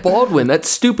look at Baldwin. That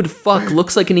stupid fuck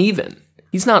looks like an even.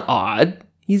 He's not odd.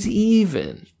 He's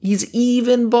even. He's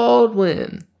even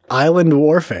Baldwin. Island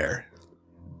warfare.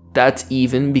 That's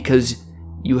even because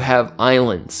you have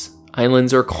islands.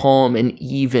 Islands are calm and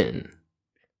even.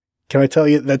 Can I tell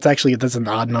you, that's an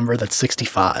odd number. That's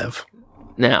 65.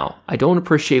 Now, I don't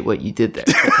appreciate what you did there.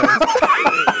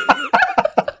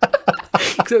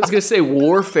 Because I was going to say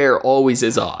warfare always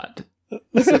is odd.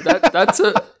 So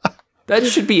that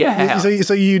should be a half.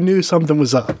 So you knew something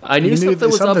was up. I knew something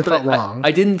was up, but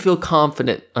I didn't feel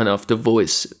confident enough to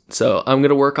voice it. So I'm going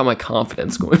to work on my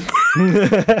confidence going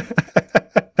forward.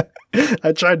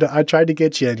 I tried to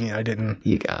get you, and I didn't.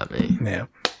 You got me. Yeah.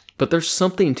 But there's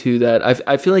something to that.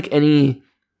 I feel like any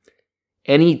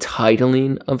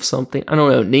titling of something, I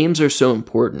don't know, names are so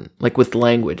important. Like with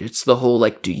language, it's the whole,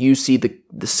 like, do you see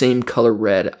the same color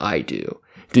red I do?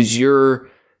 Does your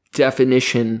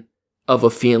definition of a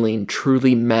feeling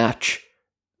truly match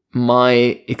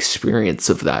my experience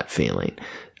of that feeling?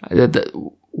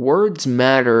 The words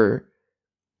matter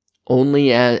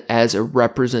only as a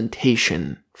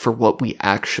representation for what we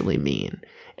actually mean.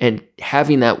 And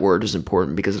having that word is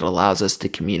important because it allows us to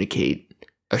communicate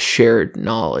a shared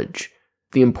knowledge.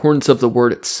 The importance of the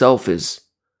word itself is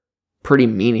pretty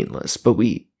meaningless, but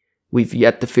we've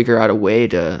yet to figure out a way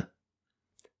to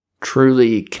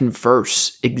truly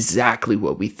converse exactly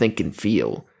what we think and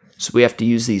feel. So we have to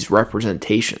use these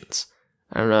representations.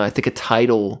 I don't know, I think a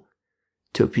title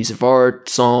to a piece of art,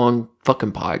 song,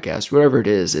 fucking podcast, whatever it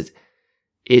is,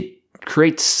 it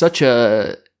creates such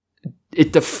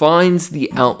it defines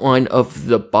the outline of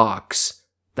the box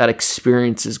that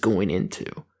experience is going into.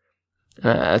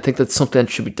 I think that's something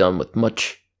that should be done with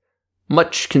much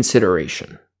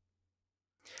consideration.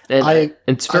 And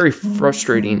it's very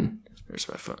frustrating. There's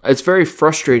my phone. It's very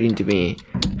frustrating to me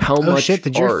how much. Oh shit!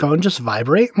 Did your phone just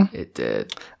vibrate? It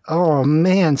did. Oh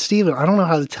man, Steven, I don't know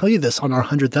how to tell you this on our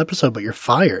 100th episode, but you're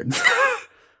fired.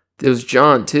 It was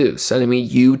John too, sending me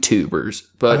YouTubers.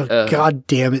 But God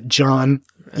damn it, John!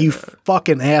 You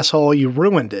fucking asshole! You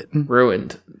ruined it.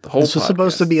 Ruined the whole. This was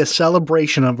supposed to be a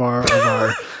celebration of our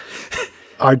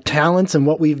our talents and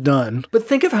what we've done. But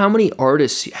think of how many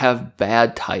artists have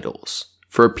bad titles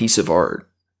for a piece of art.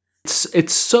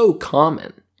 It's so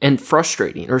common and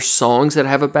frustrating. Or songs that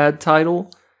have a bad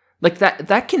title. Like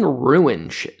that can ruin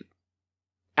shit.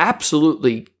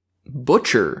 Absolutely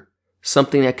butcher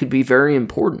something that could be very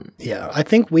important. Yeah, I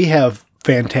think we have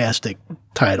fantastic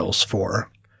titles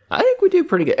for. I think we do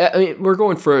pretty good. I mean, we're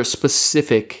going for a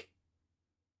specific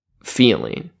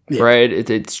feeling, right?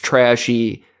 It's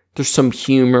trashy. There's some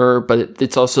humor, but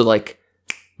it's also like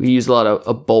we use a lot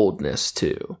of boldness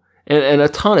too. And a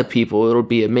ton of people, it'll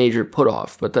be a major put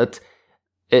off, but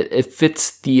it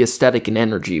fits the aesthetic and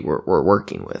energy we're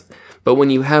working with. But when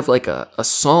you have like a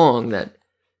song that,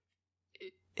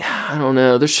 I don't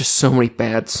know, there's just so many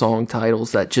bad song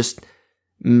titles that just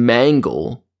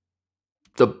mangle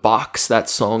the box that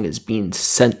song is being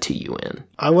sent to you in.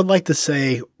 I would like to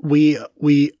say we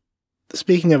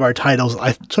speaking of our titles,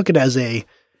 I took it as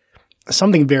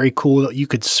something very cool that you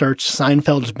could search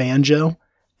Seinfeld's banjo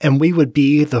and we would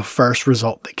be the first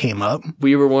result that came up.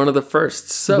 We were one of the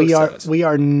first. We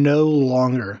are no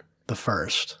longer the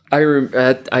first.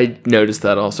 I noticed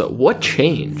that also. What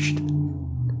changed?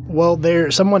 Well,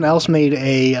 someone else made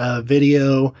a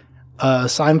video,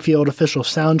 Seinfeld official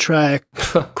soundtrack,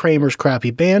 Kramer's Crappy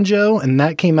Banjo, and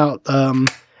that came out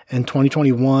in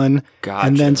 2021. Gotcha.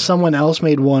 And then someone else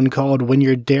made one called When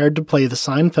You're Dared to Play the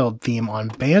Seinfeld Theme on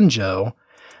Banjo,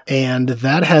 and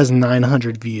that has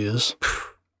 900 views.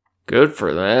 Good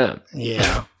for them.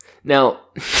 Yeah. Now,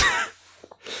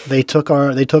 they took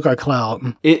our clout.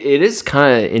 It is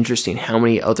kind of interesting how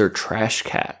many other trash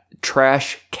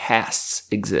casts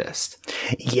exist.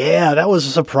 Yeah, that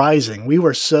was surprising. We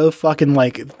were so fucking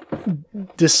like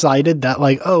decided that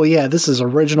like, oh yeah, this is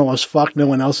original as fuck. No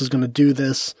one else is going to do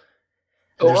this.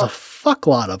 And there's a fuck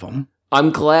lot of them.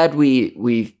 I'm glad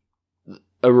we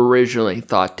originally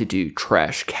thought to do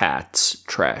Trash Cat,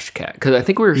 because I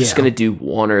think we were just going to do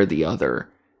one or the other,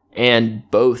 and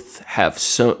both have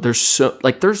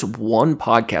there's one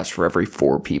podcast for every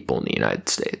 4 people in the United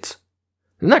States.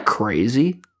 Isn't that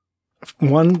crazy?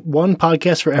 One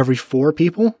podcast for every 4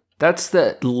 people? That's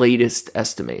the latest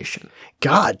estimation.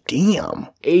 God damn.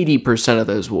 80% of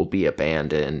those will be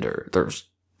abandoned, or there's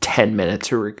 10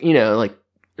 minutes, or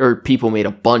or people made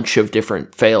a bunch of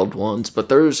different failed ones, but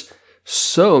there's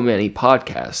so many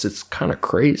podcasts, it's kind of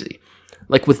crazy.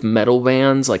 Like with metal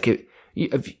bands, like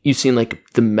have you seen like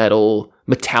the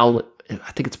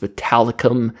I think it's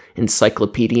Metallicum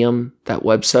Encyclopedium, that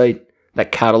website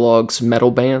that catalogs metal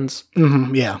bands?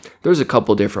 Mm-hmm, yeah. There's a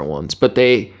couple different ones, but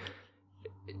a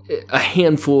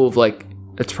handful of like,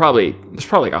 there's probably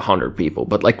like 100 people,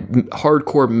 but like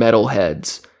hardcore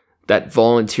metalheads that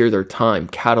volunteer their time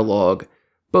catalog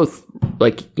both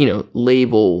like,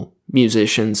 label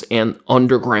musicians and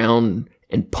underground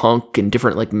and punk and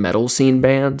different like metal scene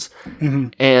bands.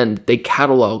 Mm-hmm. And they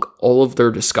catalog all of their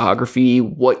discography,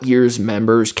 what years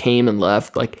members came and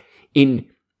left, like in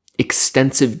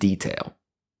extensive detail.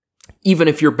 Even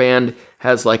if your band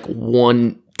has like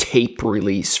one tape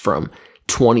release from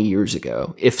 20 years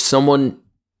ago, if someone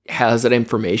has that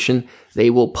information, they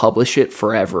will publish it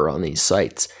forever on these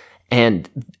sites. And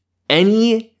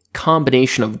any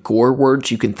combination of gore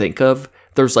words you can think of,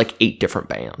 there's like 8 different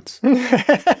bands.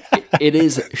 It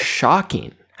is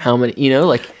shocking how many,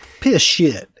 like piss,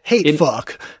 shit, hate,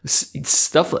 fuck,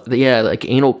 stuff. Like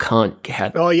anal cunt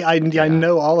had. Oh yeah, I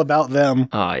know all about them.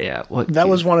 Oh yeah, that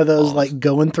was one of those like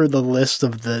going through the list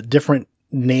of the different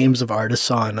names of artists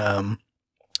on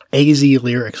AZ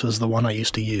Lyrics was the one I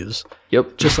used to use.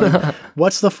 Yep. Just like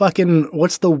what's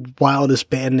the wildest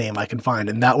band name I can find,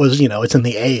 and that was it's in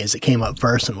the A's. It came up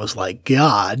first and was like,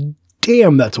 God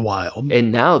damn, that's wild.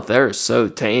 And now they're so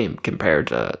tame compared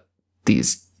to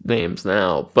these names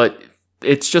now. But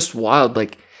it's just wild.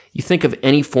 Like, you think of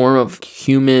any form of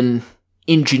human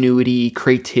ingenuity,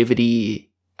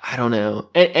 creativity, I don't know.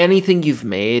 Anything you've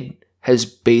made has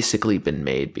basically been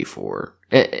made before.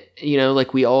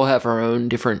 Like we all have our own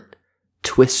different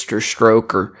twist or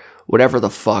stroke or whatever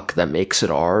the fuck that makes it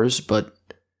ours. But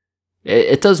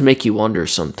it does make you wonder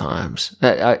sometimes.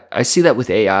 I see that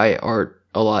with AI art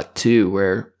a lot too,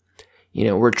 where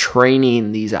we're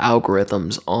training these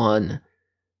algorithms on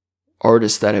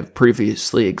artists that have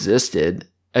previously existed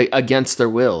against their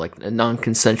will, like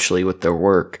non-consensually with their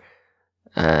work,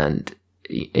 and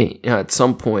at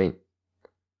some point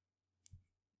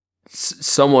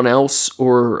someone else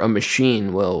or a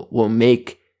machine will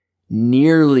make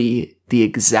nearly the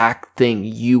exact thing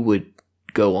you would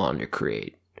go on to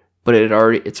create, but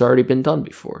it's already been done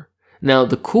before. Now,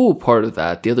 the cool part of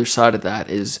that, the other side of that,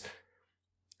 is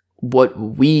what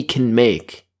we can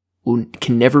make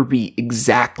can never be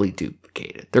exactly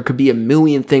duplicated. There could be a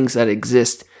million things that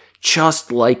exist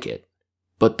just like it,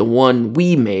 but the one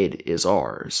we made is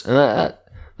ours. And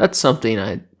that's something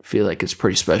I feel like is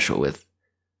pretty special with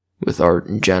art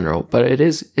in general. But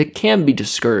it can be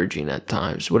discouraging at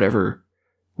times, whatever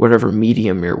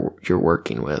medium you're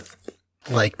working with.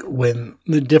 Like when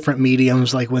the different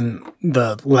mediums, like when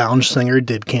the lounge singer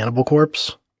did Cannibal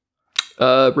Corpse.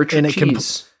 Richard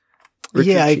Cheese.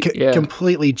 It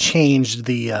completely changed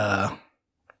the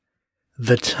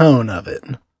tone of it.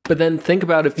 But then think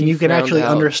about if you can actually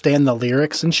understand the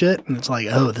lyrics and shit, and it's like,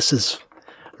 oh, this is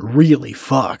really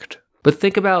fucked. But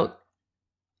think about,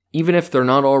 even if they're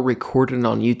not all recorded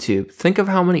on YouTube, think of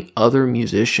how many other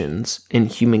musicians in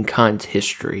humankind's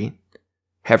history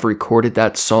have recorded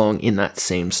that song in that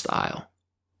same style,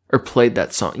 or played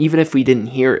that song, even if we didn't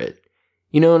hear it.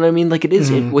 You know what I mean? Like, it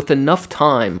is, with enough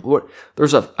time,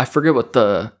 I forget what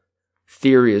the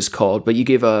theory is called, but you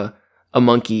give a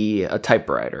monkey a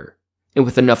typewriter, and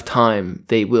with enough time,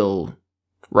 they will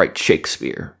write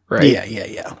Shakespeare, right?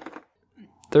 Yeah.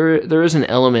 There is an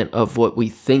element of what we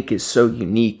think is so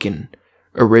unique and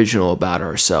original about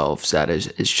ourselves that is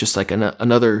just like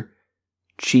another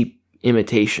cheap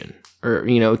imitation. Or,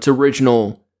 it's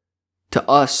original to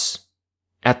us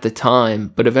at the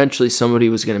time, but eventually somebody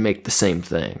was going to make the same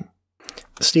thing.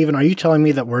 Steven, are you telling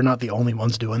me that we're not the only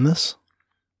ones doing this?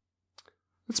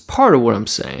 That's part of what I'm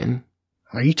saying.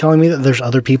 Are you telling me that there's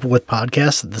other people with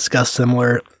podcasts that discuss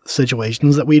similar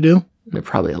situations that we do? They're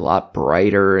probably a lot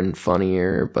brighter and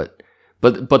funnier, but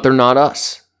they're not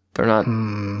us. They're not.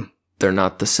 They're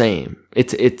not the same.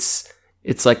 It's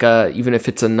like even if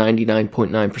it's a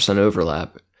 99.9%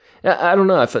 overlap. I don't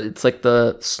know. It's like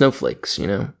the snowflakes,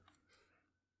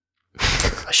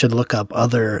 I should look up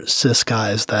other cis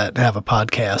guys that have a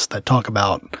podcast that talk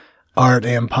about art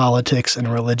and politics and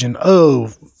religion. Oh,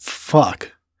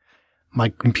 fuck. My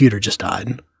computer just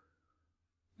died.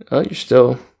 Oh, I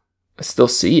still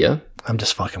see you. I'm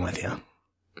just fucking with you.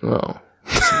 Oh.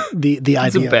 The idea.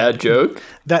 It's a bad joke.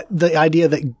 The idea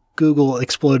that Google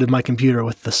exploded my computer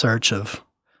with the search of.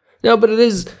 No, but it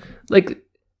is like.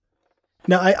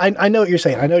 No, I know what you're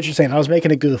saying. I was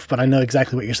making a goof, but I know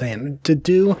exactly what you're saying. To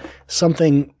do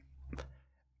something,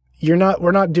 we're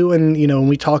not doing, when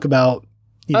we talk about,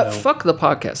 fuck the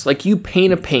podcast. Like, you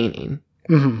paint a painting.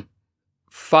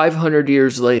 500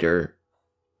 years later,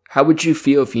 how would you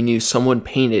feel if you knew someone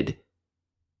painted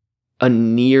a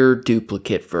near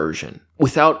duplicate version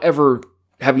without ever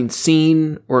having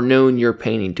seen or known your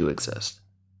painting to exist?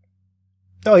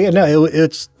 Oh yeah, no,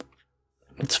 it's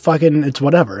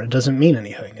whatever. It doesn't mean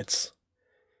anything.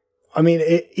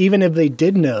 Even if they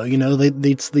did know,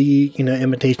 it's the,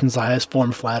 imitation's the highest form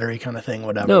of flattery kind of thing,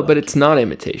 whatever. No, but it's not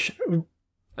imitation.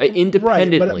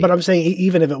 Independently. Right, but I'm saying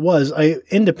even if it was,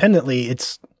 independently,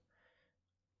 it's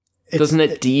doesn't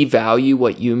it devalue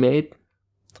what you made?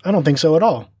 I don't think so at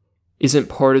all. Isn't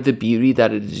part of the beauty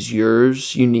that it is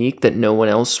yours, unique, that no one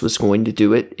else was going to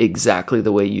do it exactly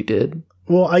the way you did?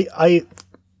 Well, I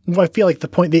feel like the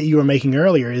point that you were making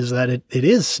earlier is that it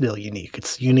is still unique.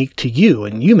 It's unique to you,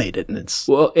 and you made it, and it's...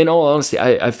 Well, in all honesty,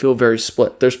 I feel very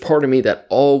split. There's part of me that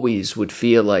always would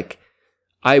feel like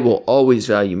I will always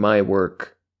value my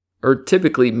work, or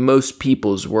typically most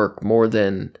people's work, more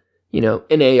than,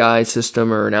 an AI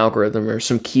system or an algorithm or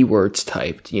some keywords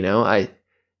typed,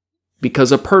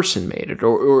 because a person made it,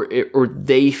 or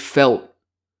they felt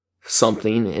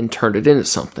something and turned it into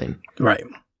something. Right.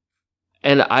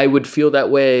 And I would feel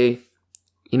that way,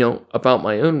 about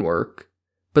my own work.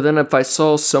 But then if I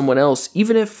saw someone else,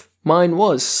 even if mine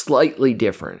was slightly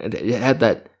different, it had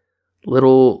that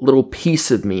little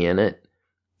piece of me in it,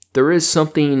 there is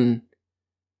something,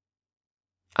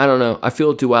 I don't know, I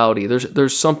feel duality.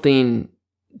 There's something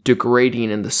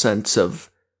degrading in the sense of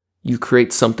you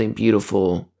create something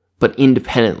beautiful, but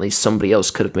independently somebody else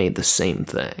could have made the same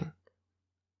thing.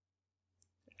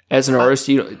 As an artist,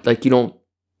 I'm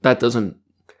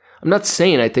not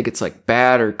saying I think it's like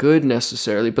bad or good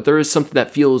necessarily, but there is something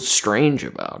that feels strange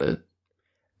about it.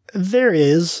 There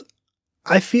is.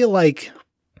 I feel like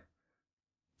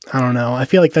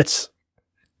that's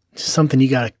something you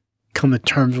got to come to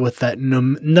terms with, that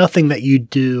nothing that you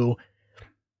do,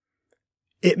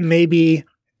 it may be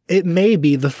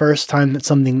the first time that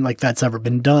something like that's ever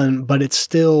been done, but it's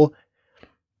still,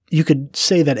 you could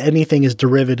say that anything is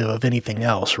derivative of anything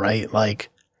else, right? Like,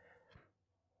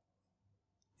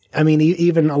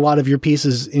 even a lot of your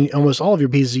pieces, almost all of your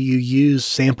pieces, you use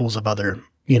samples of other,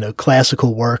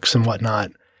 classical works and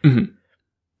whatnot. Mm-hmm.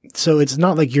 So it's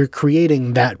not like you're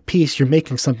creating that piece, you're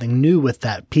making something new with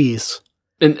that piece.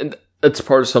 And that's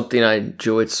part of something I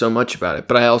enjoyed so much about it.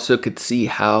 But I also could see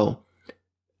how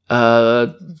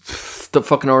the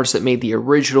fucking artist that made the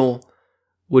original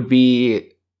would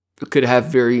be could have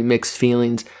very mixed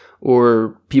feelings,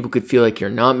 or people could feel like you're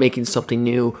not making something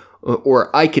new,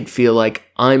 or I could feel like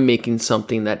I'm making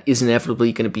something that is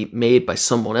inevitably going to be made by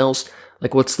someone else.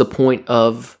 Like, what's the point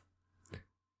of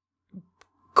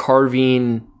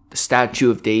carving the statue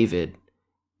of David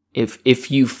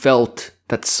if you felt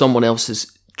that someone else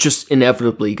is just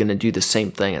inevitably going to do the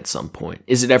same thing at some point?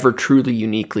 Is it ever truly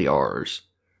uniquely ours?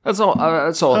 That's all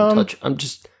I'm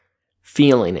just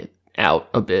feeling it out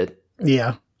a bit.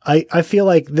 Yeah. I feel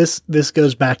like this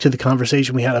goes back to the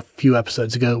conversation we had a few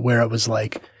episodes ago where it was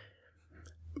like,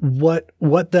 what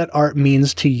that art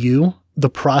means to you, the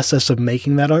process of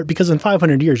making that art, because in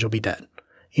 500 years you'll be dead.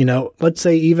 You know, let's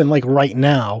say even like right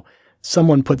now,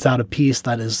 someone puts out a piece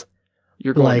that is,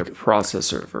 you're going like, to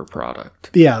processor for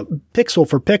product. Yeah, pixel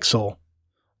for pixel.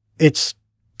 It's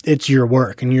your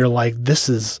work, and you're like, this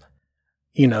is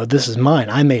mine.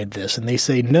 I made this, and they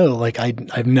say no. Like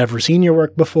I've never seen your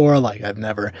work before. Like I've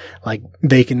never, like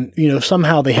they can,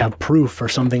 somehow they have proof or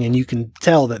something, and you can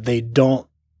tell that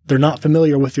they're not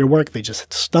familiar with your work. They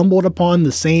just stumbled upon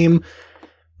the same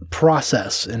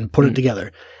process and put it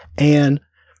together. And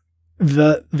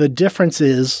the difference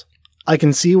is, I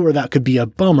can see where that could be a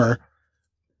bummer,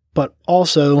 but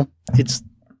also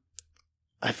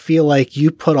I feel like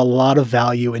you put a lot of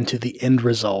value into the end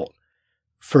result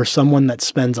for someone that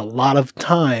spends a lot of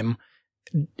time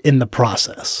in the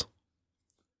process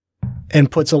and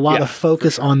puts a lot of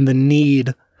focus on the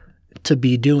need to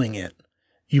be doing it.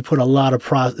 You put a lot of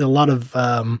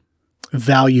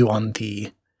value on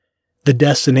the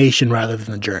destination rather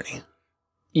than the journey.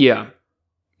 Yeah.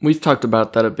 We've talked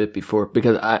about that a bit before,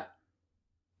 because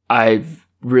I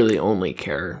really only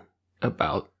care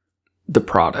about the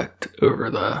product over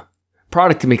the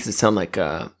product. Makes it sound like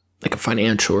a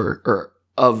financial or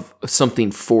of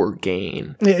something for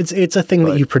gain. It's a thing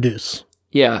that you produce.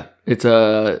 Yeah, it's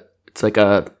like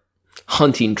a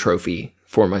hunting trophy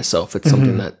for myself. It's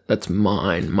something that's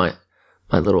mine, my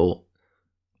little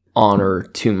honor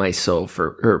to myself,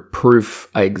 or proof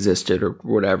I existed, or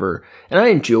whatever. And I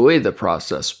enjoy the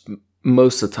process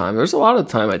most of the time. There's a lot of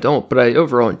the time I don't, but I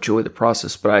overall enjoy the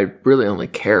process. But I really only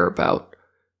care about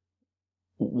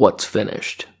what's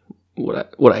finished,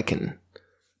 what I can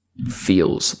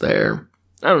feels there.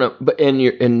 I don't know, but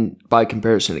and by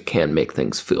comparison, it can make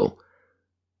things feel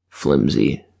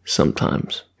flimsy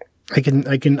sometimes.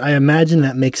 I imagine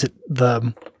that makes it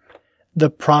the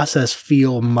process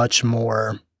feel much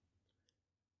more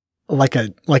like a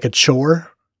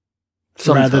chore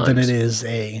Sometimes. rather than it is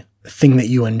a thing that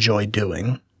you enjoy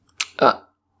doing.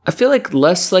 I feel like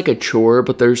less like a chore,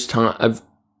 but there's time I've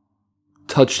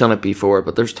touched on it before,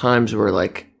 but there's times where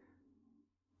like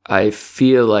I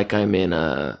feel like I'm in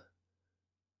a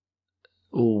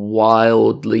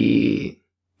wildly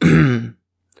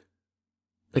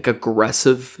like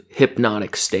aggressive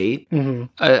hypnotic state.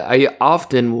 I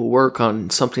often will work on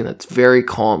something that's very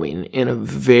calming in a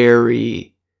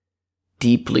very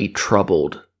deeply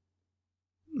troubled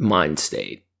mind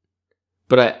state.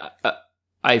 But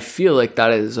I feel like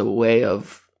that is a way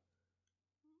of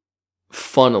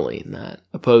funneling that,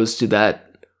 opposed to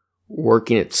that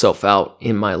working itself out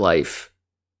in my life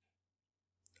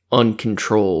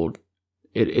uncontrolled.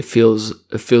 It feels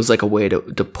like a way to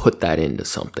put that into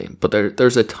something. But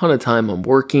there's a ton of time I'm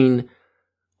working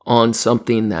on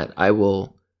something that I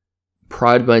will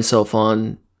pride myself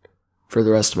on for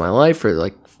the rest of my life, or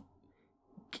like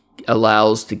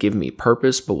allows to give me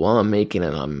purpose. But while I'm making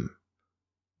it, I'm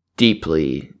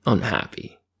deeply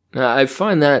unhappy. Now, I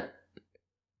find that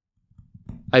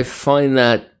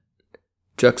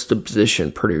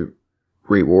juxtaposition pretty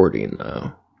rewarding,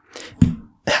 though.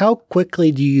 How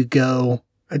quickly do you go?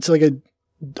 It's like a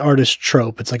artist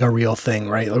trope. It's like a real thing,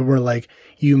 right? Where like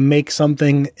you make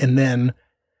something and then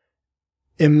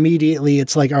immediately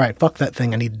it's like, all right, fuck that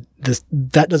thing. I need this.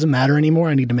 That doesn't matter anymore.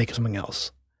 I need to make something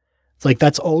else. It's like,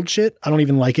 that's old shit. I don't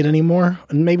even like it anymore.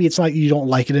 And maybe it's not you don't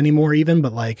like it anymore even,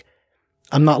 but like,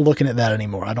 I'm not looking at that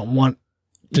anymore. I don't want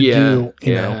to do,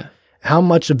 you know, how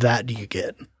much of that do you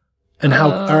get? And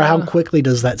how quickly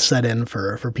does that set in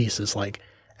for pieces? Like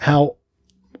how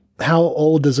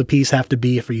old does a piece have to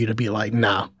be for you to be like,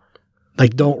 nah,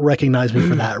 like don't recognize me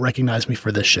for that. Recognize me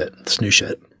for this shit, this new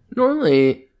shit.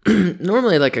 Normally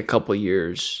like a couple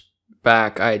years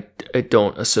back, I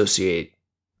don't associate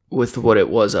with what it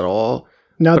was at all.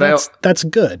 No, that's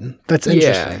good. That's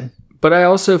interesting. Yeah, but I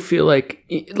also feel like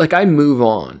I move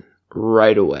on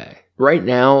right away. Right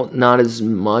now, not as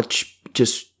much,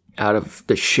 just out of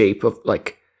the shape of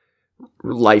like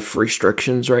life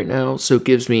restrictions right now. So it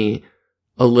gives me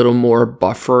a little more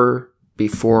buffer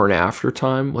before and after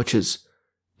time, which is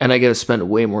and I got to spend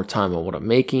way more time on what I'm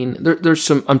making. There's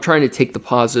some, I'm trying to take the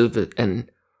positive and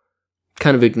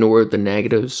kind of ignore the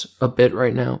negatives a bit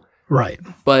right now. Right.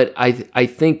 But I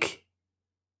think,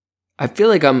 I feel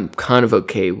like I'm kind of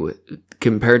okay with,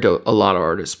 compared to a lot of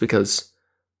artists, because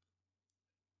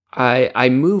I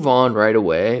move on right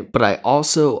away, but I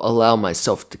also allow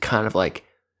myself to kind of like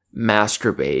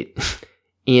masturbate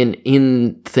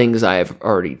in things I have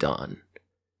already done,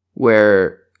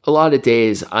 where a lot of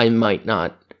days I might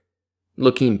not,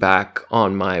 looking back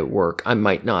on my work, I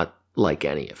might not like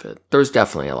any of it. There's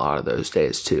definitely a lot of those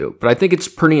days too, but I think it's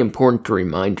pretty important to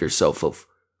remind yourself of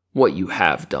what you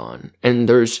have done. And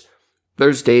there's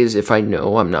days, if I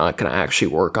know I'm not going to actually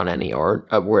work on any art,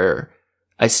 where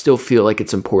I still feel like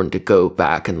it's important to go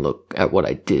back and look at what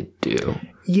I did do.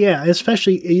 Yeah,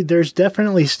 especially, there's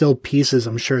definitely still pieces,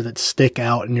 I'm sure, that stick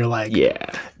out and you're like,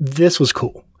 yeah, this was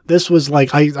cool. This was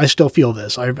like, I still feel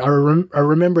this. I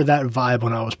remember that vibe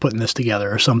when I was putting this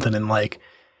together or something, and like,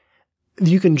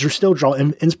 you can still draw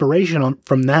inspiration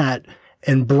from that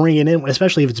and bring it in,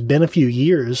 especially if it's been a few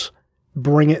years,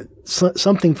 bring it,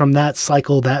 something from that,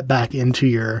 cycle that back into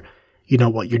your,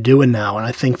 what you're doing now. And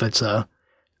I think that's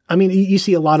I mean, you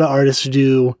see a lot of artists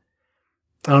do,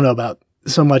 I don't know about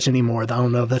so much anymore. I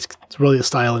don't know if that's really a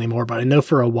style anymore, but I know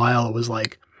for a while it was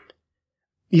like,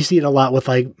 you see it a lot with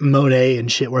like Monet and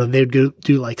shit, where they'd go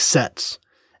do like sets,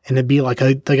 and it'd be like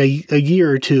a year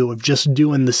or two of just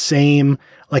doing the same,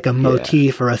 like a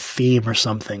motif or a theme or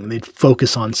something. They'd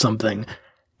focus on something,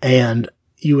 and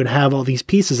you would have all these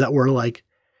pieces that were like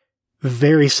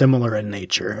very similar in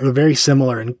nature, or very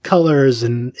similar in colors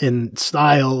and in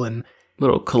style, and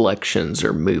little collections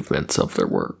or movements of their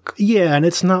work. Yeah, and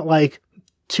it's not like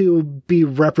to be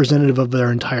representative of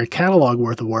their entire catalog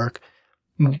worth of work,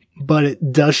 but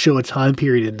it does show a time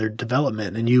period in their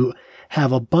development, and you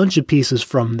have a bunch of pieces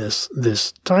from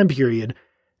this time period,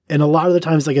 and a lot of the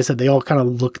times, like I said, they all kind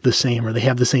of look the same, or they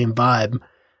have the same vibe.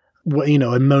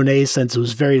 In Monet's sense, it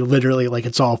was very literally like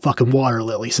it's all fucking water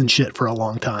lilies and shit for a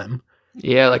long time.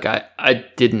 Yeah, like I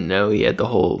didn't know he had the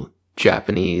whole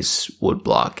Japanese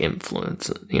woodblock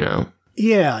influence,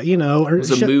 Yeah, it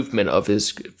was a movement of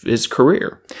his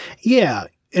career. Yeah,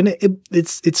 and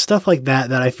it's stuff like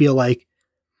that I feel like,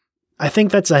 I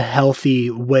think that's a healthy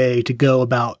way to go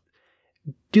about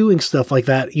doing stuff like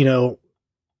that.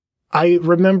 I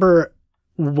remember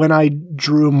when I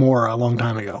drew more a long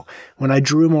time ago, when I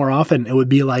drew more often, it would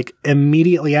be like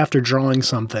immediately after drawing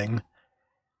something,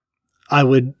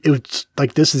 it was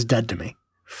like, this is dead to me.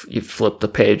 You flip the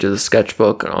page of the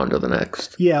sketchbook and on to the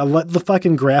next. Yeah, let the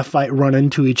fucking graphite run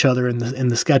into each other in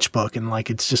the sketchbook, and like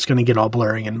it's just gonna get all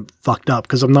blurry and fucked up,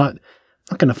 because I'm not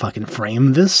gonna fucking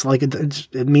frame this. Like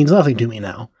it means nothing to me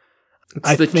now.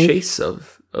 It's the chase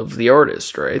of the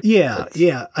artist, right? Yeah,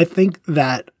 yeah. I think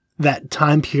that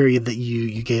time period that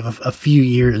you gave a few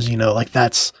years, like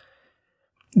that's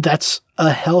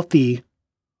a healthy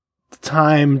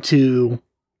time to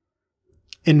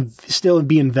still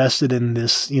be invested in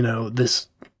this, this,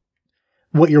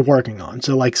 what you're working on.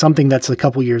 So like something that's a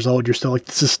couple years old, you're still like,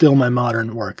 this is still my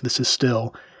modern work. This is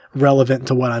still relevant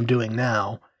to what I'm doing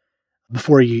now,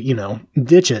 before you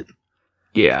ditch it.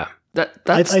 Yeah.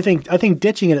 That's I think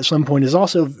ditching it at some point is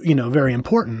also, very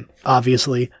important,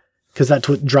 obviously, because that's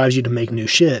what drives you to make new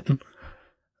shit.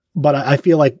 But I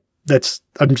feel like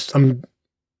I'm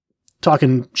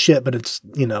talking shit, but it's,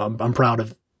 I'm proud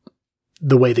of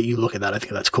the way that you look at that. I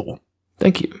think that's cool.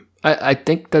 Thank you. I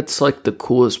think that's like the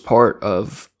coolest part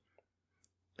of,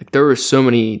 like, there are so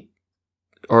many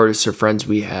artists or friends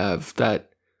we have that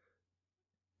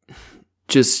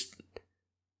just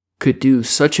could do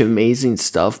such amazing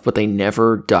stuff, but they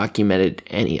never documented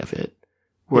any of it.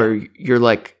 Where you're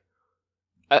like,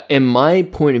 in my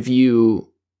point of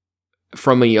view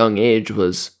from a young age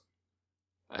was,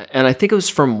 and I think it was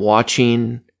from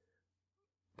watching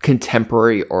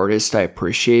contemporary artists I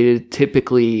appreciated,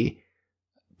 typically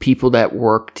people that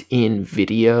worked in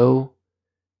video,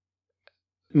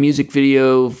 music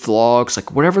video, vlogs,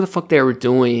 like whatever the fuck they were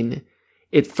doing.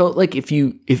 It felt like if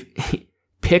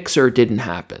Pixar didn't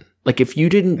happen, like if you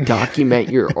didn't document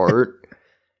your art,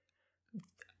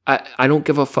 I don't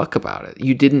give a fuck about it.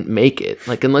 You didn't make it.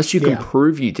 Like, unless you can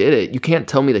prove you did it, you can't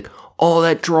tell me like, oh,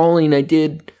 that drawing I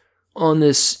did on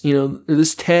this,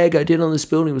 this tag I did on this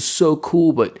building was so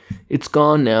cool, but it's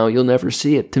gone now. You'll never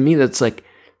see it. To me, that's like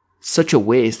such a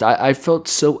waste. I felt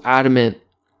so adamant.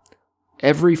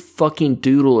 Every fucking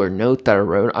doodle or note that I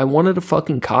wrote, I wanted a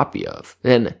fucking copy of.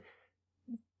 And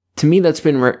to me, that's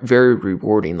been very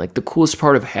rewarding. Like, the coolest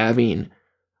part of having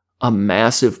a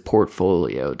massive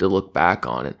portfolio to look back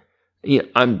on it.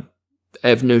 I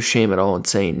have no shame at all in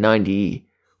saying 91%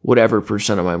 whatever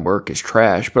percent of my work is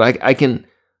trash, but I can,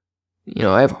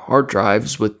 I have hard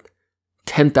drives with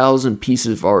 10,000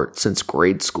 pieces of art since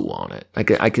grade school on it.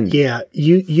 I can Yeah,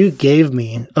 you gave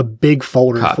me a big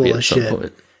folder copy full at of some shit.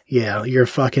 point. Yeah, your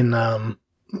fucking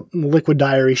liquid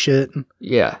diary shit.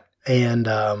 Yeah. And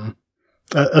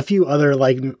a few other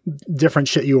like different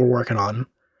shit you were working on.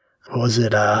 What was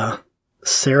it?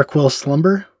 Seroquel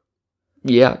Slumber?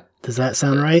 Yeah. Does that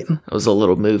sound right? That was a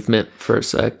little movement for a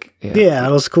sec. Yeah,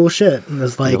 it was cool shit. And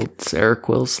it's like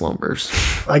Seroquel Slumbers.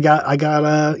 I got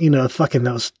fucking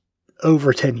that was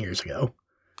over 10 years ago.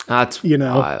 That's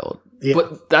wild. Yeah.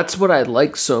 But that's what I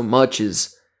like so much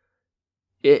is,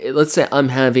 let's say I'm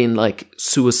having like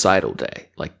suicidal day,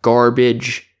 like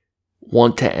garbage,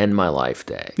 want to end my life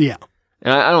day. Yeah.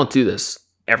 And I don't do this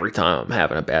every time I'm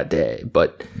having a bad day,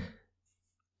 but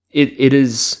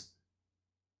it's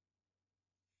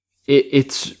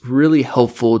really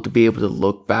helpful to be able to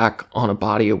look back on a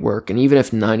body of work. And even if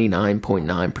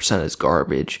 99.9% is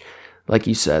garbage, like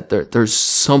you said, there's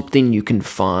something you can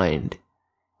find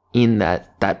in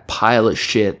that pile of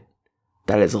shit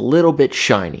that is a little bit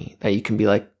shiny that you can be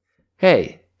like,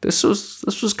 hey, this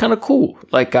was kind of cool.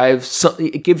 Like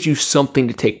it gives you something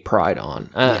to take pride on.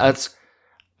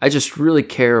 I just really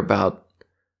care about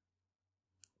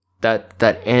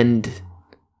that end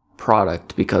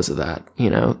product because of that,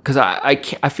 because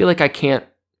I feel like I can't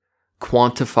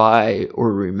quantify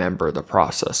or remember the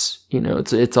process.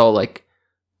 It's all like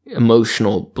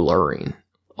emotional blurring.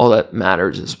 All that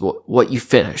matters is what you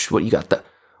finished, what you got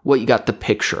the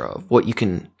picture of, what you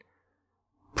can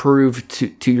prove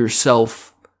to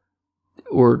yourself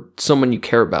or someone you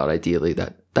care about, ideally,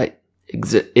 that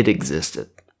it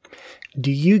existed. Do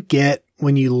you get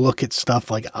when you look at stuff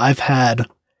like I've had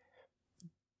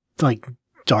like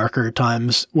darker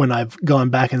times when I've gone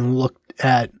back and looked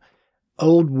at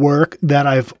old work that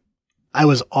I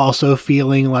was also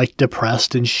feeling like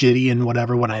depressed and shitty and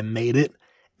whatever when I made it,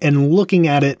 and looking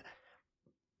at it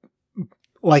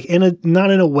like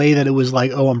not in a way that it was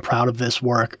like, oh, I'm proud of this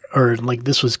work or like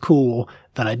this was cool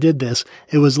that I did this.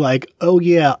 It was like, oh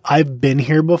yeah, I've been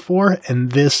here before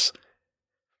and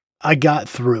I got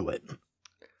through it.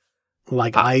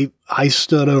 Like I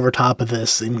stood over top of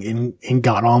this and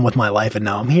got on with my life, and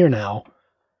now I'm here now.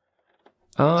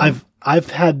 I've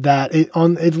had that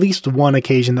on at least one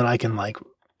occasion that I can like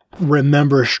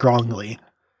remember strongly.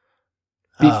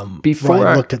 Before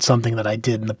I looked at something that I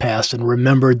did in the past and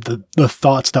remembered the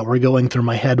thoughts that were going through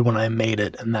my head when I made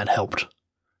it, and that helped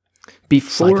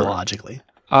psychologically.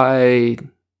 I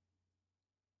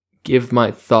give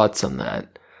my thoughts on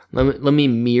that. Let me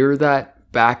mirror that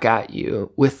back at you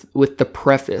with the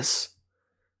preface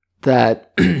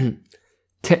that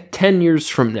 10 years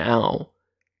from now,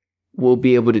 we'll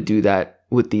be able to do that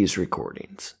with these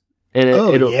recordings. And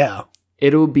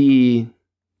it'll be,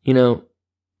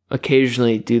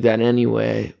 occasionally do that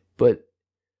anyway, but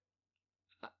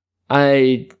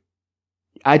I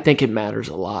think it matters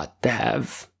a lot to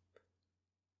have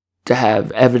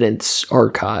evidence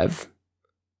archive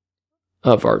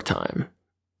of our time.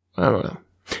 I don't know.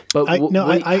 But how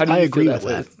do you agree with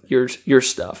that. Your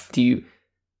stuff?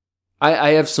 I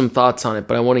have some thoughts on it,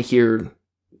 but I want to hear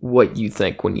what you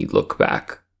think when you look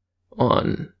back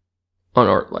on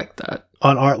art like that.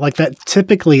 On art like that,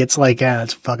 typically it's like,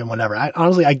 it's fucking whatever.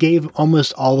 I gave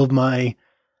almost all of my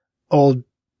old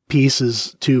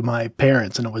pieces to my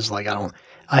parents, and it was like,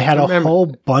 I had a whole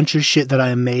bunch of shit that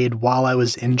I made while I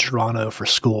was in Toronto for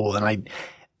school, and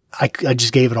I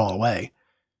just gave it all away.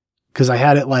 Because I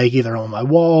had it like either on my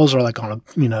walls or like on a,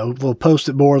 little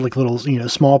post-it board, like little,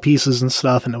 small pieces and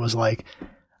stuff. And it was like,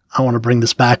 I want to bring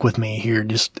this back with me here.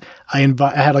 I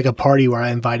had like a party where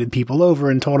I invited people over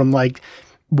and told them like,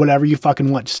 whatever you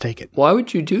fucking want, just take it. Why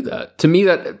would you do that? To me,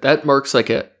 that marks like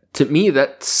to me,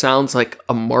 that sounds like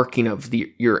a marking of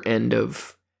your end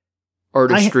of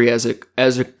artistry as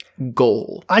a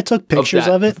goal. I took pictures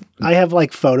of it. I have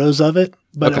like photos of it,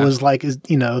 but it was like,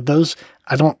 those,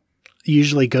 I don't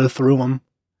usually go through them.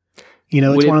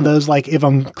 It's one of those, like, if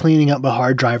I'm cleaning up a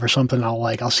hard drive or something,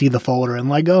 I'll see the folder and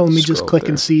like, oh, let me just click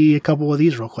and see a couple of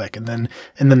these real quick. And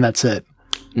then that's it.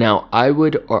 Now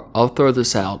I'll throw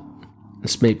this out.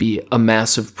 This may be a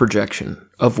massive projection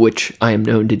of which I am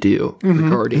known to do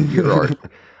regarding your art.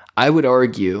 I would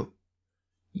argue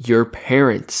your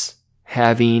parents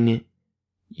having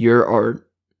your art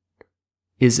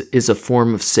is a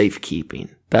form of safekeeping.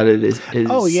 That it is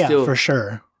oh yeah, still, for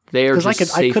sure. They are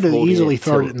just I could have easily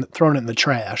thrown it in the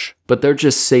trash. But they're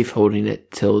just safe holding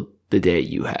it till the day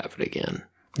you have it again.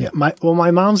 Yeah,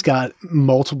 my mom's got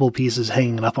multiple pieces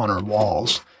hanging up on her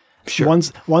walls, Sure.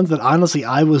 Ones that honestly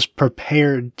I was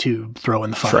prepared to throw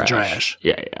in the fucking trash.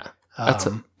 Yeah. That's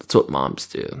what moms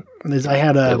do. I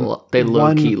had they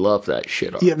low key love that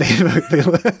shit. Yeah,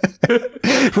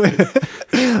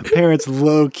 parents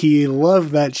low key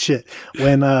love that shit.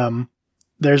 When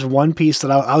there's one piece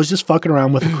that I was just fucking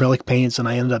around with acrylic paints, and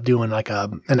I ended up doing like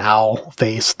an owl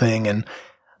face thing, and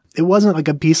it wasn't like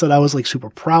a piece that I was like super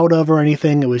proud of or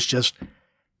anything. It was just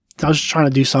I was just trying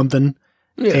to do something,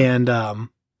 and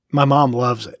my mom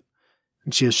loves it.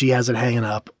 And she has it hanging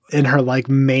up in her like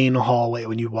main hallway.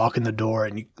 When you walk in the door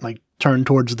and you like turn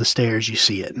towards the stairs, you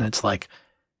see it, and it's like,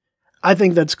 I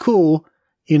think that's cool.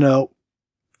 You know,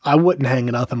 I wouldn't hang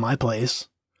it up in my place.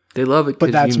 They love it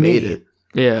because you made it.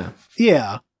 Yeah.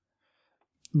 Yeah.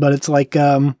 But it's like,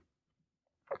 you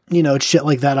know, it's shit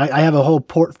like that. I have a whole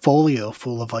portfolio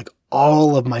full of like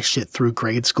all of my shit through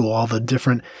grade school, all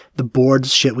the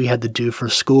boards shit we had to do for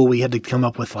school. We had to come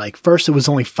up with like, first it was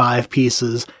only 5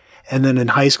 pieces. And then in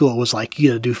high school, it was like,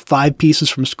 you had to do 5 pieces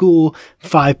from school,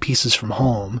 5 pieces from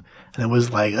home. And it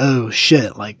was like, oh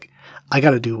shit, like I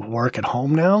got to do work at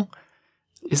home now.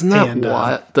 Isn't that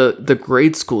wild? The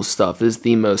grade school stuff is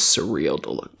the most surreal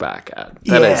to look back at.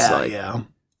 That is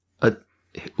like,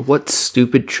 what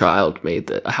stupid child made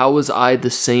that? How was I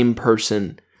the same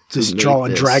person? Just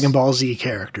drawing Dragon Ball Z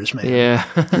characters, man. Yeah.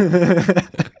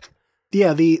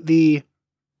 Yeah, the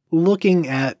looking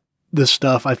at the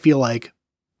stuff, I feel like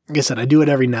I said, I do it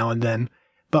every now and then,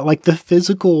 but like the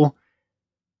physical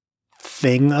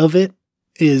thing of it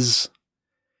is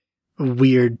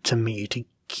weird to me to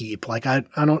keep. Like I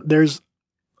don't, there's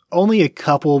only a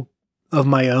couple of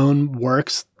my own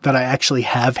works that I actually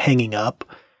have hanging up.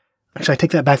 Actually, I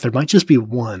take that back. There might just be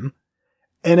one.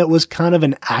 And it was kind of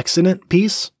an accident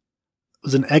piece. It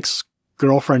was an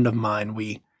ex-girlfriend of mine.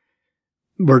 We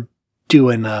were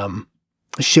doing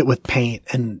shit with paint,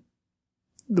 and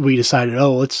we decided,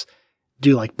 let's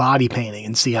do like body painting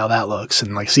and see how that looks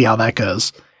and like see how that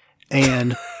goes.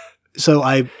 And so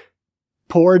I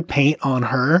poured paint on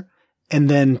her and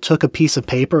then took a piece of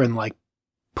paper and like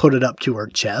put it up to her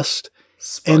chest.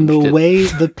 And the way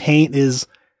the paint is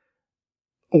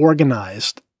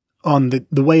organized on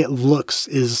the way it looks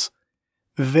is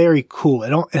very cool.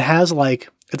 It has like,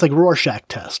 it's like Rorschach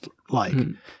test. Like,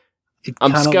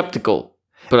 I'm skeptical,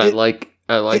 but I like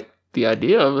the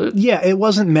idea of it. Yeah, it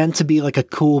wasn't meant to be like a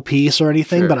cool piece or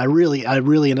anything, but I really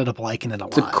ended up liking it a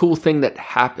lot. It's a cool thing that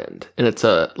happened, and it's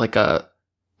a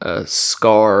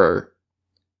scar,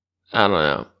 I don't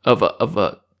know, of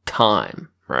a time,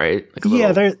 right?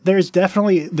 Like there's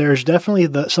definitely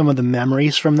some of the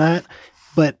memories from that,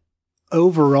 but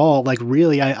overall, like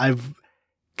really,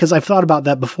 because I've thought about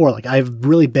that before. Like I have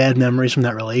really bad memories from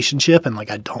that relationship, and like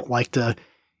I don't like to,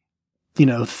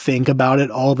 think about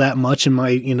it all that much in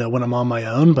my, when I'm on my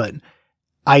own, but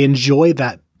I enjoy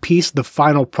that piece, the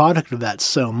final product of that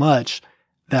so much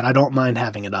that I don't mind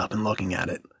having it up and looking at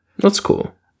it. That's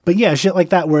cool. But yeah, shit like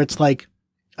that where it's like,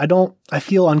 I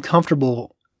feel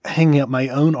uncomfortable hanging up my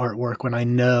own artwork when I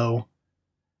know,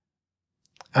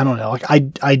 I don't know, like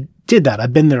I did that.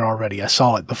 I've been there already. I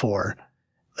saw it before.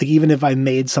 Like even if I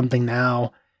made something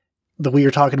now that we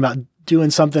were talking about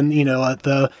doing something,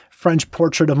 the French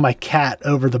portrait of my cat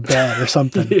over the bed or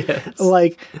something. Yes.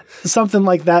 Like something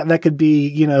like that could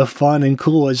be, fun and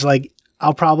cool. It's like,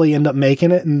 I'll probably end up making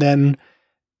it and then,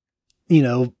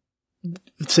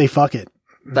 say, fuck it.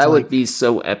 That would be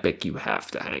so epic. You have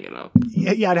to hang it up.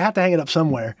 Yeah. I'd have to hang it up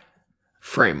somewhere.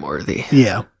 Frame worthy.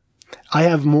 Yeah. I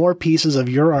have more pieces of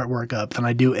your artwork up than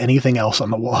I do anything else on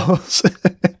the walls.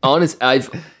 Honest, I've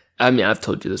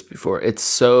told you this before.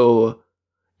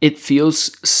 It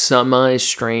feels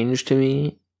semi-strange to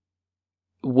me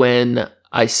when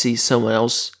I see someone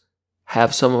else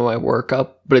have some of my work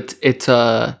up, but it's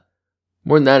more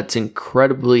than that, it's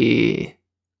incredibly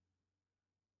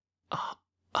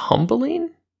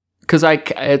humbling, because I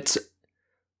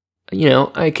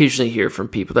occasionally hear from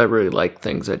people that really like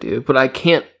things I do, but I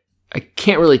can't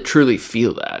really truly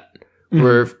feel that.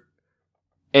 Mm-hmm.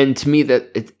 And to me,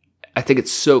 I think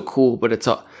it's so cool, but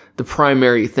the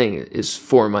primary thing is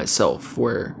for myself,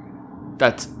 where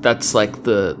that's like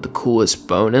the coolest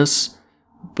bonus,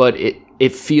 but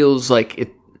it feels like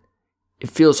it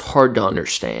feels hard to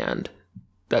understand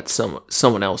that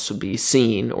someone else would be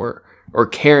seeing or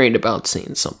caring about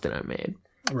seeing something I made.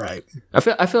 Right.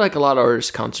 I feel like a lot of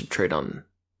artists concentrate on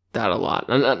that a lot.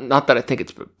 Not that I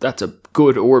think that's a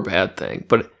good or bad thing,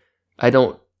 but I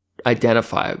don't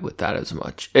identify with that as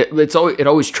much. It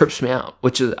always trips me out,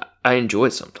 which is I enjoy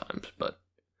sometimes, but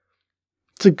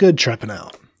it's a good tripping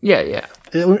out. Yeah.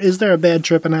 Is there a bad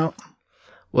tripping out?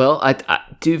 Well,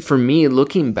 dude, for me,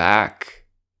 looking back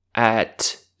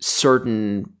at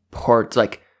certain parts,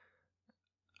 like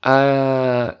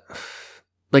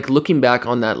looking back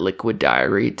on that Liquid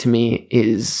Diary to me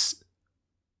is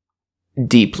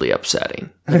deeply upsetting.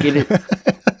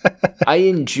 I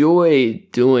enjoy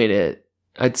doing it.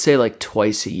 I'd say like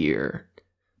twice a year.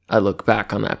 I look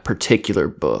back on that particular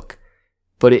book,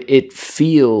 but it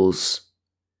feels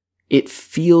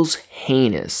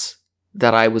heinous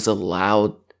that I was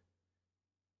allowed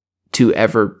to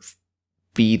ever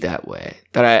be that way.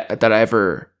 That I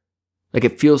ever, like,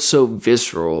 it feels so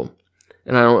visceral.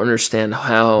 And I don't understand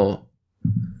how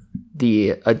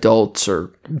the adults or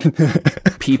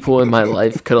people in my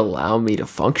life could allow me to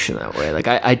function that way. Like,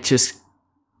 I just,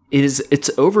 it's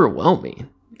overwhelming.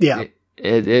 Yeah.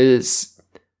 It is.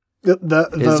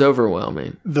 It's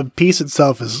overwhelming. The piece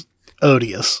itself is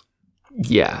odious.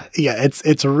 Yeah. Yeah,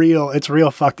 it's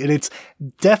real fucked. And it's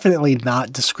definitely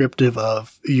not descriptive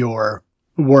of your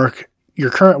work,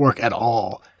 your current work at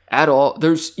all. At all.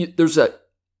 There's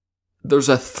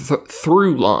a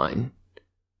through line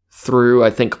through, I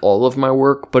think, all of my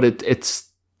work, but it's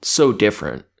so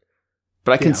different.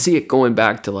 But I can see it going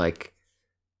back to like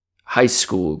high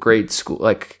school, grade school,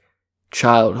 like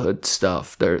childhood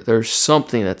stuff. There's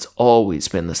something that's always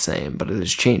been the same, but it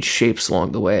has changed shapes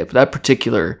along the way. But that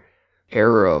particular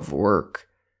era of work,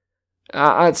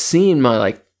 I'd seen my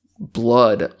like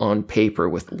blood on paper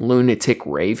with lunatic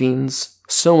ravings.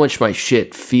 So much of my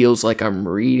shit feels like I'm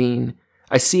reading.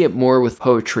 I see it more with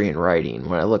poetry and writing.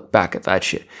 When I look back at that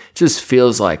shit, it just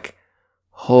feels like,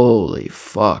 holy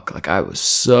fuck, like I was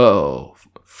so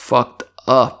fucked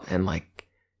up and like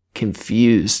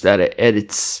confused that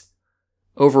it's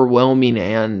overwhelming,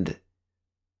 and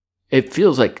it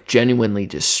feels like genuinely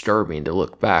disturbing to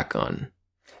look back on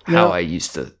how I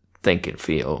used to think and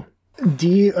feel. Do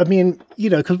you, I mean,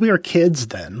 because we were kids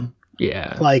then.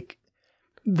 Yeah. Like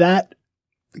that,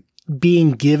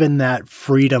 being given that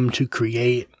freedom to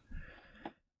create,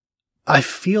 I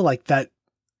feel like that,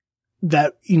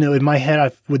 in my head,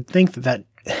 I would think that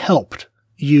helped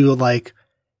you, like,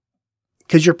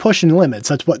 because you're pushing limits.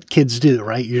 That's what kids do,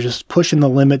 right? You're just pushing the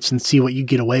limits and see what you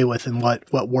get away with and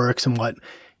what works and what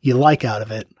you like out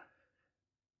of it.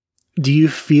 Do you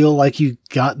feel like you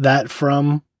got that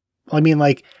from, I mean,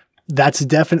 like, that's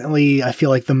definitely, I feel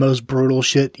like, the most brutal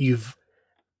shit you've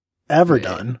ever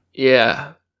done.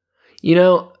 Yeah.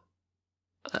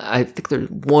 I think there's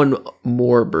one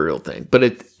more brutal thing, but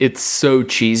it's so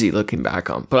cheesy looking back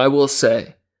on. But I will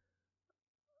say,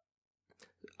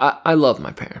 I love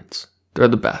my parents. They're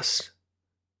the best.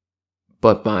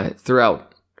 But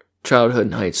throughout childhood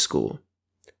and high school,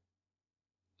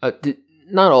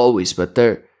 not always, but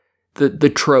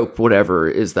the trope, whatever,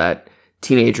 is that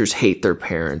teenagers hate their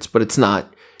parents, but it's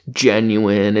not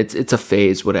genuine. It's a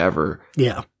phase, whatever.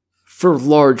 Yeah. For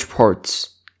large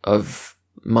parts of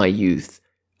my youth,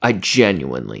 I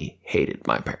genuinely hated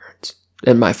my parents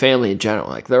and my family in general.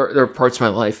 Like there are parts of my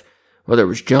life, whether it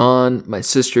was John, my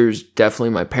sisters, definitely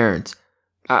my parents.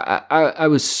 I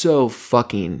was so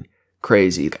fucking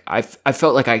crazy. I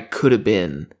felt like I could have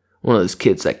been one of those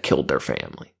kids that killed their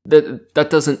family. That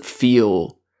doesn't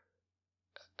feel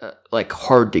like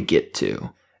hard to get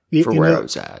to for where I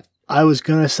was at. I was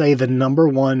going to say the number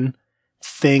one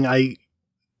thing I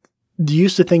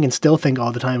used to think and still think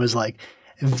all the time is like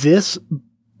this,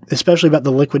 especially about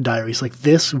the Liquid Diaries, like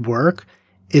this work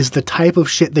is the type of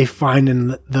shit they find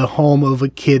in the home of a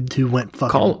kid who went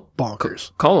fucking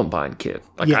bonkers. Columbine kid.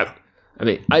 Like yeah. I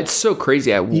mean, it's so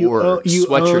crazy. I wore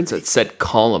sweatshirts that said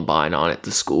Columbine on it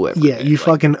to school every day. You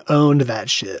fucking owned that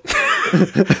shit.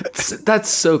 That's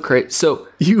so crazy. So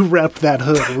you repped that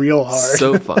hood real hard.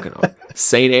 So fucking hard.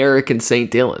 St. Eric and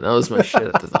St. Dylan. That was my shit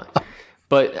at the time.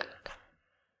 But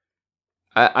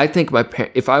I think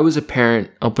if I was a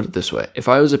parent, I'll put it this way. If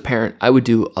I was a parent, I would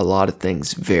do a lot of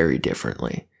things very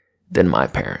differently than my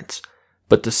parents.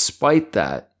 But despite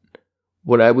that,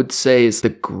 what I would say is the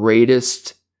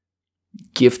greatest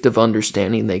gift of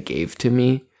understanding they gave to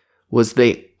me was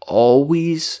they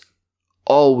always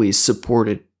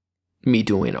supported me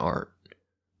doing art.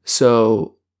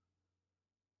 So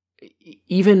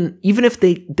even if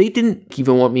they didn't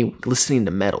even want me listening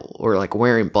to metal or like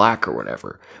wearing black or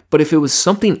whatever, but if it was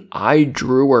something I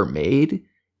drew or made,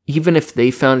 even if they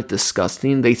found it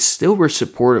disgusting, they still were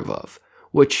supportive of,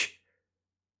 which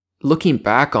looking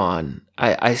back on,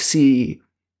 I see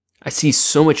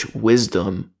so much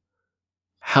wisdom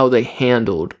how they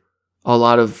handled a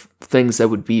lot of things that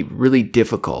would be really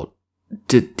difficult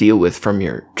to deal with from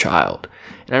your child.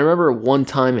 And I remember one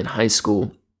time in high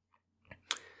school,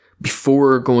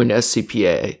 before going to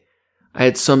SCPA, I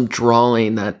had some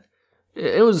drawing that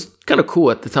it was kind of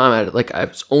cool at the time. I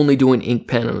was only doing ink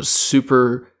pen. I was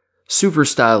super super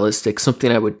stylistic,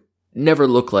 something I would never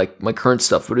look like my current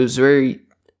stuff, but it was very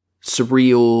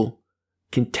surreal,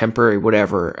 contemporary,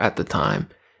 whatever at the time.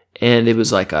 And it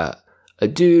was like a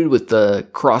dude with the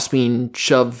cross being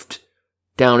shoved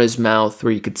down his mouth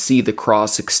where you could see the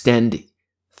cross extend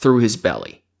through his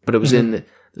belly. But it was in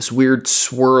this weird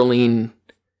swirling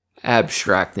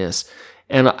abstractness.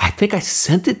 And I think I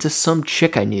sent it to some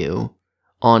chick I knew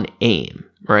on AIM,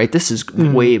 right? This is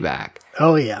way back.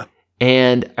 Oh, yeah.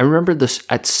 And I remember this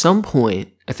at some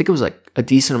point, I think it was like a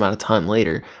decent amount of time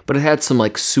later, but it had some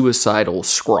like suicidal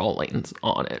scrawlings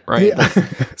on it, right? Yeah.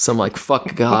 Like, some like,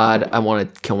 fuck God, I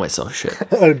want to kill myself shit.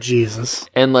 Oh, Jesus.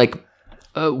 And like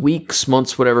weeks,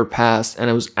 months, whatever passed, and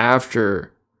it was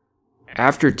after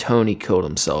Tony killed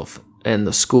himself, and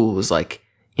the school was like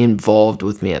involved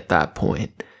with me at that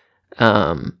point.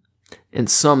 And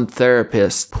some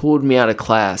therapist pulled me out of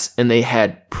class, and they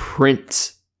had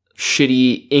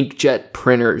shitty inkjet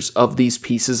printers of these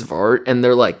pieces of art, and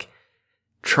they're like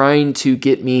trying to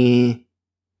get me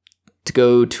to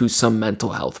go to some mental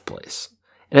health place.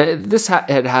 And this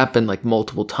had happened like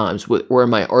multiple times where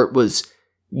my art was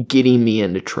getting me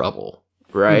into trouble,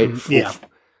 right? Yeah.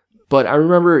 But I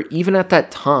remember even at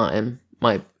that time,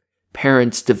 my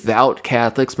parents, devout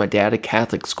Catholics, my dad a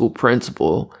Catholic school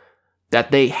principal,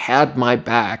 that they had my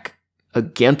back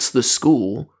against the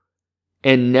school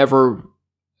and never,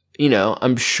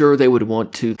 I'm sure they would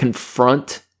want to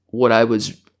confront what I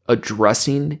was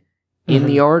addressing in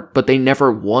the art, but they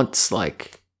never once,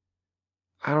 like,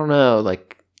 I don't know,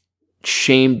 like,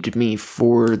 shamed me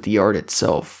for the art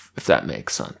itself, if that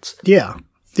makes sense. Yeah.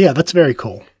 Yeah, that's very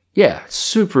cool. Yeah,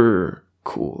 super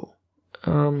cool.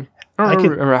 I don't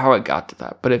remember how I got to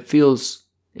that, but it feels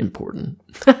important.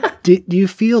 Do you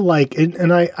feel like,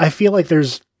 and I feel like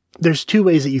there's two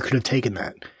ways that you could have taken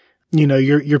that.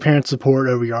 Your parents' support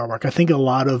over your artwork. I think a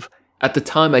lot of... At the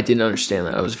time, I didn't understand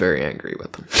that. I was very angry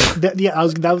with them.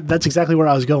 That's exactly where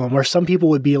I was going, where some people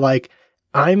would be like,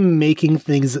 I'm making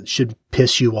things that should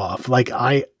piss you off. Like,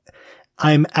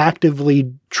 I'm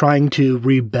actively trying to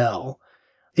rebel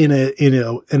in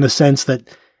a sense that,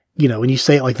 when you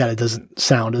say it like that, it doesn't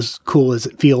sound as cool as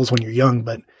it feels when you're young,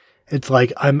 but it's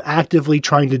like, I'm actively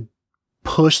trying to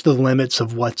push the limits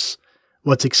of what's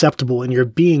acceptable, and you're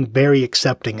being very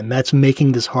accepting, and that's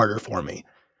making this harder for me.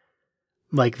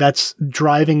 Like, that's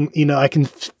driving, I can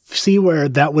see where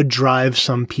that would drive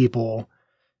some people,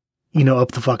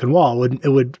 up the fucking wall. It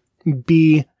would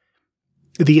be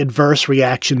the adverse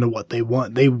reaction to what they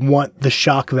want. They want the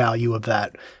shock value of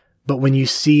that. But when you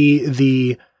see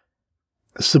the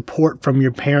support from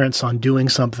your parents on doing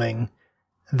something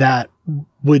that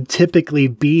would typically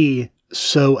be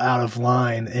so out of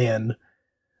line, and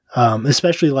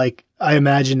especially like, I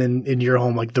imagine in your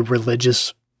home, like the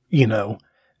religious,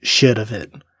 shit of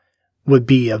it would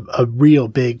be a real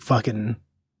big fucking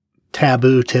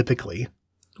taboo typically.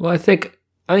 Well, I think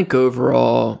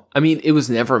overall, it was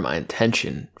never my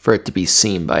intention for it to be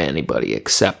seen by anybody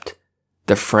except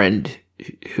the friend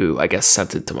who I guess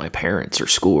sent it to my parents or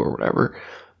school or whatever.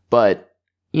 But,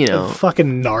 A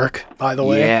fucking narc, by the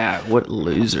way. Yeah, what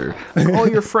loser. Oh,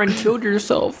 your friend killed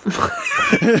yourself.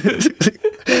 We're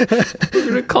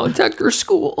going to contact your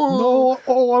school.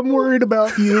 Oh, I'm worried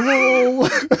about you.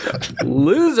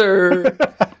 Loser.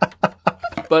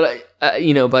 But, by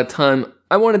the time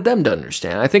I wanted them to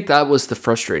understand, I think that was the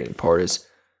frustrating part, is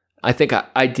I think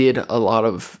I did a lot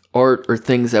of art or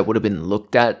things that would have been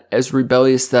looked at as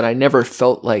rebellious that I never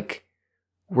felt like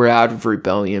were out of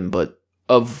rebellion, but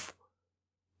of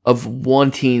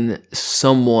wanting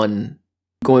someone,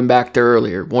 going back to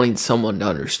earlier, wanting someone to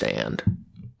understand,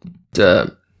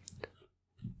 to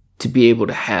be able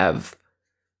to have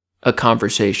a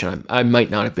conversation I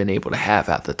might not have been able to have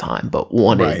at the time, but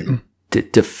wanted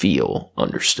to feel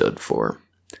understood for.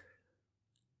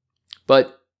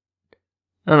 But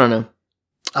I don't know.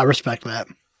 I respect that.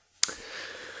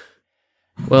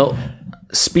 Well,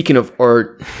 speaking of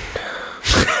art,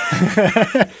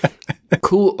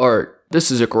 cool art.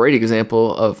 This is a great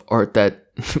example of art that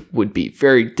would be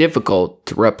very difficult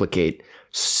to replicate.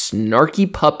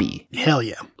 Snarky Puppy. Hell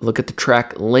yeah. Look at the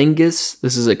track Lingus.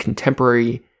 This is a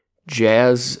contemporary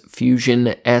jazz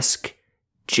fusion-esque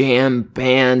jam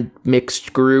band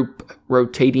mixed group,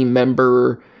 rotating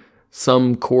member,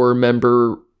 some core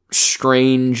member,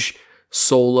 strange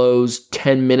solos,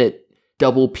 10-minute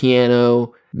double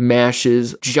piano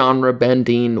mashes,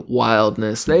 genre-bending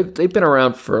wildness. They've been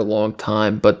around for a long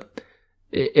time, but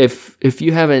if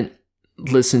you haven't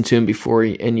listened to them before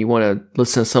and you want to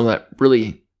listen to some that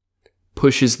really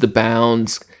pushes the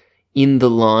bounds in the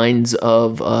lines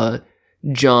of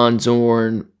John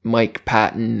Zorn, Mike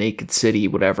Patton, Naked City,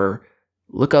 whatever,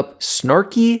 look up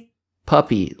Snarky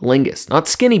Puppy Lingus. Not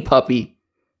Skinny Puppy.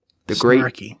 The Snarky.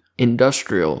 Great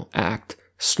Industrial Act.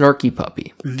 Snarky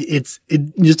Puppy. It's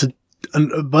just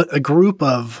a group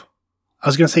of, I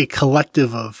was going to say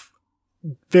collective of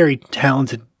very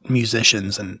talented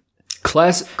musicians and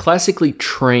classically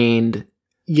trained,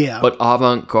 but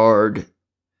avant-garde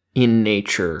in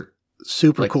nature.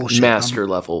 Super cool shit. Master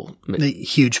level. A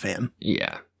huge fan.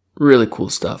 Yeah. Really cool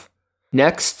stuff.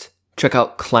 Next, check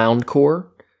out Clowncore.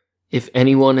 If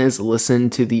anyone has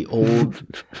listened to the old,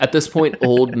 at this point,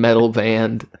 old metal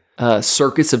band,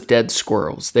 Circus of Dead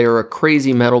Squirrels. They are a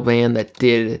crazy metal band that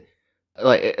did,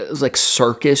 it was like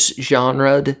circus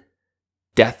genred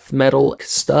death metal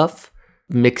stuff,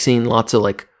 mixing lots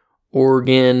of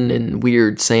organ and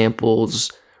weird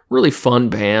samples. Really fun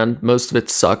band. Most of it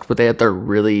sucked, but they had their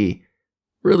really,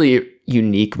 really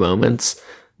unique moments.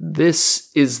 This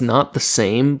is not the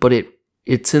same, but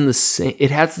it's in the same.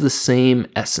 It has the same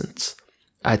essence.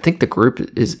 I think the group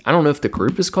is. I don't know if the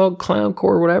group is called Clowncore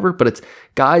or whatever, but it's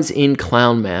guys in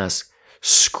clown masks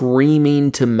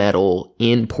screaming to metal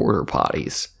in porta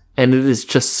potties, and it is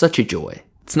just such a joy.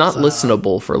 It's not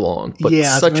listenable for long, but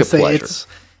such a pleasure.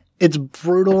 It's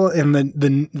brutal, and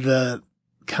the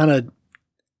kind of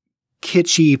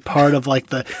kitschy part of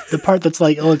the part that's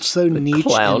it's so niche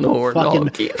clown and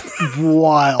fucking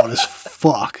wild as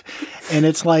fuck. And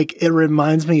it's it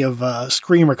reminds me of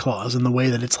Screamer Claws in the way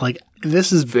that it's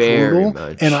this is very brutal,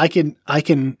 much. And I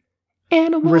can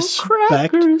animal respect.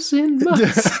 Crackers in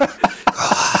my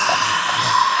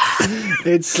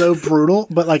It's so brutal,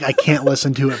 but I can't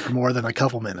listen to it for more than a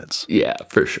couple minutes. Yeah,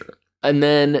 for sure. And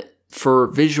then for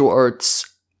visual arts,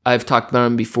 I've talked about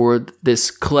them before.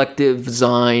 This collective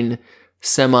Zine,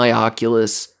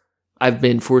 Semi-Oculus, I've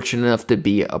been fortunate enough to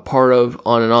be a part of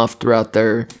on and off throughout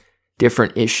their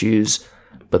different issues,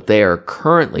 but they are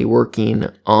currently working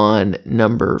on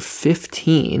number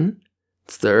 15.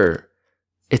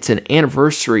 It's an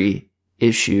anniversary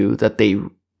issue that they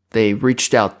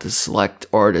reached out to select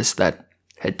artists that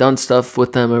had done stuff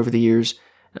with them over the years,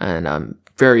 and I'm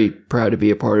very proud to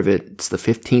be a part of it. It's the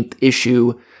 15th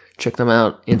issue. Check them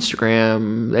out.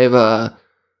 Instagram. They have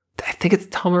I think it's a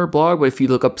Tumblr blog, but if you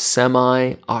look up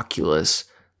Semi-Oculus,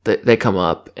 they come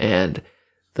up, and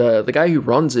the guy who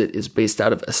runs it is based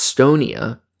out of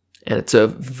Estonia, and it's a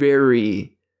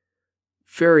very,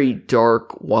 very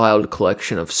dark, wild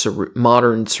collection of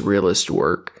modern surrealist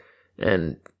work,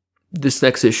 and this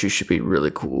next issue should be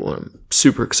really cool. I'm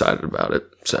super excited about it.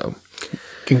 So,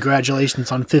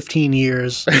 congratulations on 15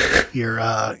 years. You're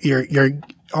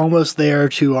almost there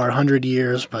to our 100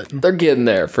 years, but they're getting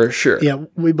there for sure. Yeah,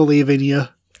 we believe in you.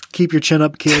 Keep your chin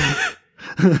up, kid.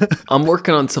 I'm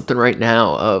working on something right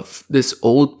now of this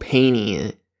old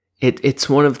painting. It's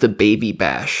one of the Baby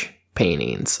Bash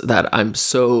paintings that I'm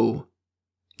so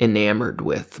enamored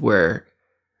with, where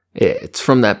it's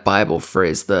from that Bible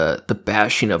phrase, the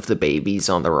bashing of the babies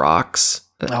on the rocks.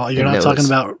 Oh, you're not talking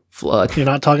about flood. You're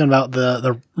not talking about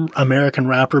the American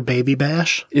rapper Baby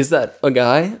Bash? Is that a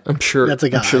guy? I'm sure that's a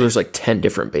guy. I'm sure there's 10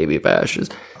 different Baby Bashes.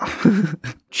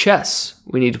 Chess.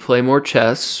 We need to play more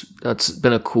chess. That's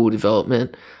been a cool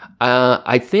development.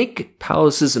 I think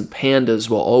Palaces and Pandas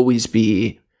will always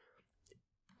be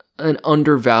an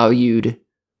undervalued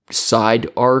side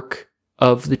arc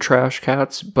of the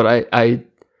Trashcats, but I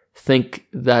think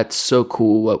that's so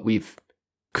cool what we've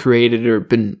created or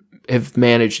have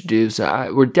managed to do.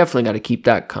 So we're definitely got to keep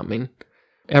that coming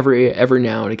every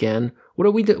now and again.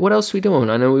 What else are we doing?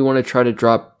 I know we want to try to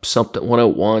drop something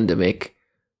 101 to make,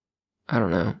 I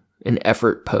don't know, an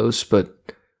effort post, but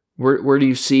where do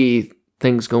you see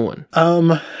things going?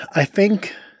 I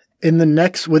think within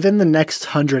the next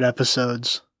 100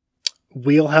 episodes,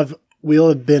 we'll have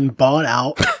been bought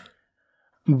out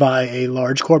by a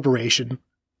large corporation,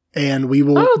 and we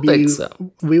will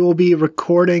be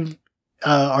recording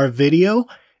our video,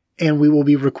 and we will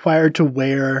be required to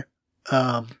wear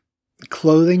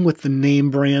clothing with the name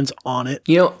brands on it.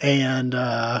 And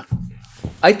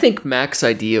I think Max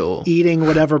Ideal eating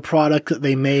whatever product that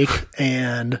they make,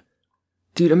 and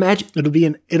dude, imagine it'll be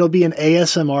an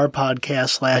ASMR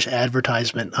podcast /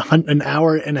 advertisement, an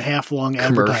hour and a half long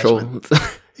commercial.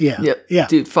 Advertisement. Yeah.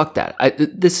 Dude, fuck that.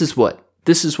 This is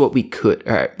what we could.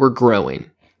 All right, we're growing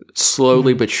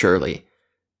slowly but surely.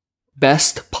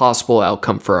 Best possible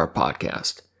outcome for our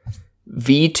podcast.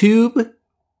 VTube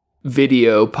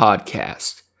video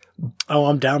podcast. Oh,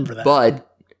 I'm down for that.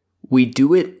 But we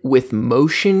do it with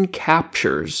motion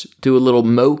captures. Do a little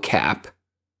mocap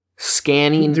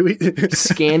scanning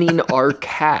our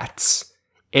cats,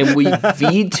 and we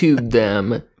VTube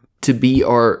them to be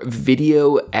our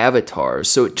video avatars.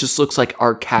 So it just looks like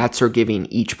our cats are giving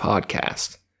each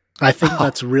podcast. I think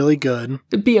that's really good.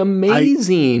 It'd be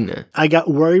amazing. I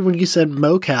got worried when you said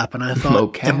mocap, and I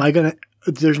thought,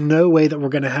 there's no way that we're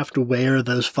going to have to wear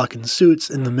those fucking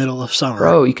suits in the middle of summer.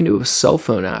 Bro, you can do it with cell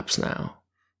phone apps now.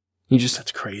 You just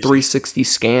That's crazy. 360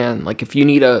 scan. Like if you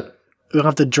need a... We don't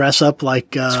have to dress up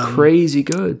like... it's crazy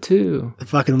good, too. The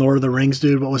fucking Lord of the Rings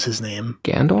dude. What was his name?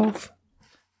 Gandalf?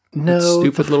 No. That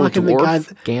stupid little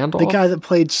dwarf? Gandalf? The guy that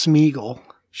played Smeagol.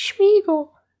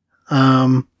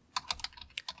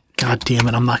 God damn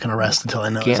it, I'm not going to rest until I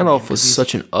know Gandalf was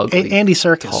such an ugly, Andy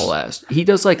Serkis. tall ass. He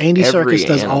does like Andy every Serkis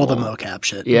does animal. all the mocap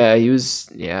shit. Yeah, he was,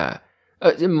 yeah.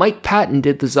 Mike Patton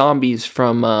did the zombies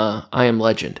from I Am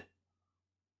Legend.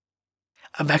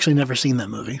 I've actually never seen that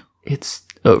movie. It's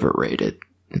overrated.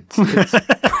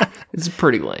 It's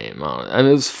pretty lame. I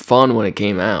mean, it was fun when it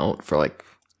came out for like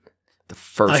the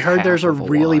first I heard half there's a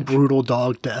of really watch. brutal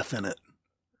dog death in it.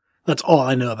 That's all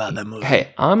I know about that movie.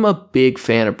 Hey, I'm a big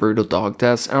fan of brutal dog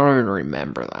deaths. I don't even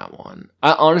remember that one.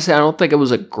 Honestly, I don't think it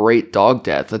was a great dog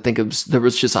death. I think there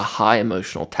was just a high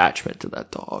emotional attachment to that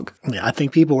dog. Yeah, I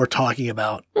think people were talking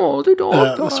about... Oh, the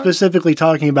dog died. Specifically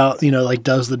talking about, like,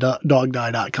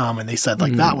 doesthedogdie.com, and they said,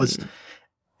 like, that was...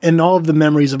 In all of the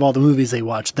memories of all the movies they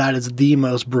watched, that is the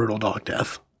most brutal dog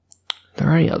death. There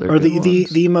are any other Or good ones?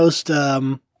 the most,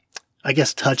 I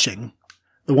guess, touching.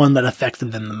 The one that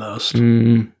affected them the most.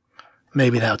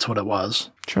 Maybe that's what it was.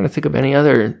 Trying to think of any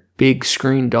other big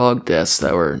screen dog deaths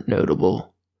that were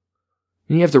notable.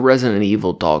 And you have the Resident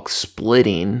Evil dog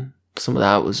splitting. Some of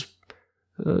that was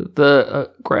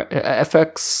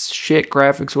FX shit,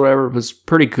 graphics, whatever, was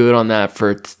pretty good on that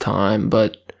for its time.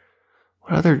 But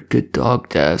what other good dog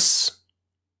deaths?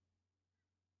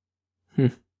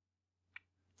 I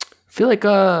feel like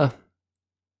there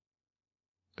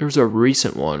was a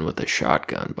recent one with a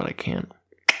shotgun, but I can't.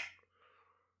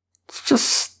 It's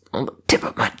just on the tip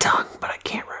of my tongue, but I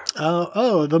can't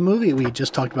remember. The movie we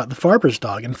just talked about, The Farber's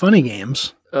Dog and Funny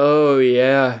Games. Oh,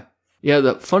 yeah. Yeah,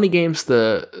 the Funny Games,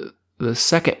 the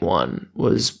second one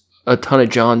was a ton of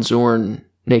John Zorn,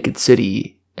 Naked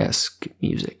City-esque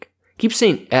music. Keep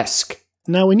saying esque.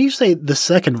 Now, when you say the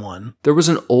second one... There was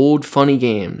an old Funny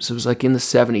Games. It was like in the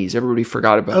 70s. Everybody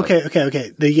forgot about it.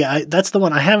 Okay. That's the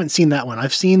one. I haven't seen that one.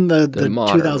 I've seen the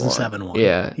 2007 one.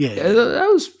 Yeah.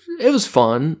 It was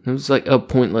fun. It was like a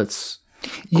pointless...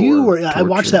 I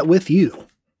watched that with you.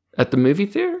 At the movie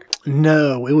theater?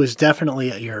 No, it was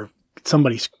definitely at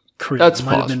somebody's crib. That's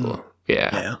possible.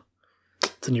 Yeah.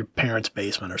 It's in your parents'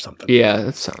 basement or something. Yeah,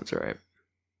 that sounds right.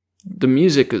 The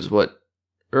music is what...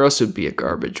 Or else it would be a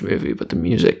garbage movie, but the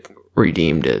music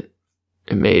redeemed it.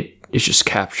 It just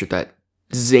captured that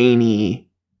zany,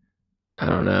 I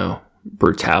don't know,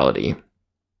 brutality.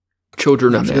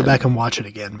 Children of Men. I have to go back and watch it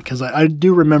again, because I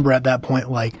do remember at that point,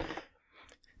 like,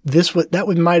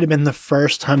 might have been the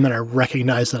first time that I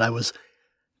recognized that I was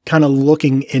kind of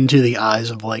looking into the eyes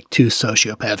of, like, two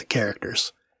sociopathic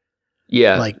characters.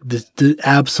 Yeah. Like, the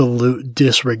absolute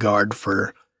disregard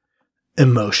for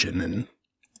emotion and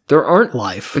there aren't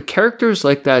life. The characters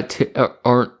like that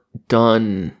aren't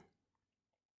done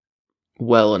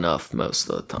well enough most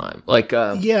of the time. Like,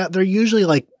 yeah, they're usually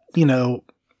like,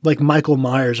 like Michael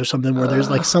Myers or something, where there's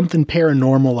like something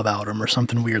paranormal about him or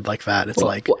something weird like that. It's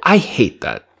I hate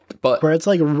that, but where it's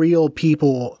like real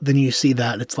people. Then you see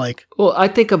that it's like, I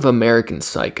think of American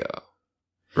Psycho,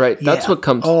 right? That's what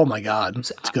comes. Oh my god,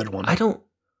 it's a good one. I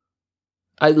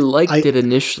liked it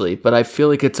initially, but I feel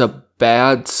like it's a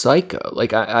bad Psycho.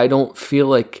 Like, I don't feel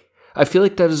like... I feel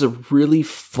like that is a really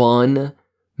fun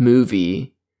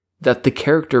movie that the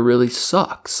character really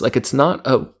sucks. Like, it's not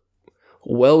a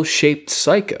well-shaped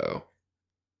Psycho.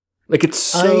 Like, it's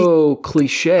so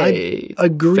cliche. I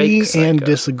agree fake and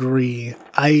disagree.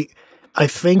 I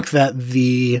think that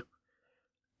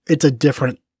it's a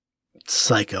different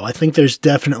Psycho. I think there's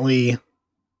definitely...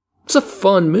 It's a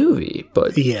fun movie,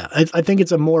 but... Yeah, I think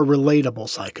it's a more relatable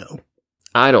Psycho.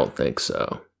 I don't think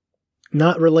so.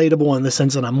 Not relatable in the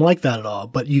sense that I'm like that at all,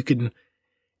 but you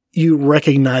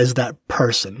recognize that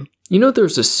person. You know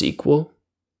there's a sequel?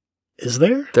 Is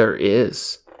there? There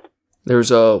is.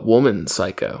 There's a woman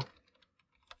Psycho.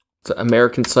 It's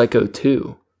American Psycho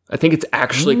 2. I think it's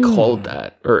actually called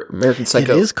that. Or American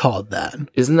Psycho. It is called that.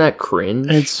 Isn't that cringe?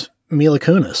 It's Mila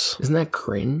Kunis. Isn't that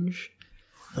cringe?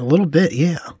 A little bit,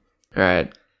 yeah. All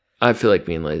right. I feel like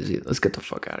being lazy. Let's get the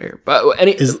fuck out of here. But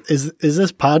is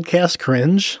this podcast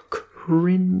cringe?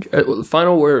 Cringe.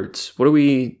 Final words. What are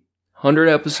we? 100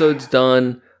 episodes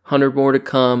done. 100 more to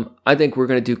come. I think we're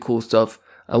gonna do cool stuff.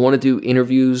 I want to do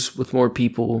interviews with more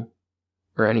people,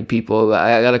 or any people.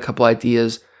 I got a couple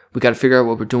ideas. We got to figure out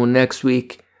what we're doing next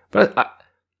week. But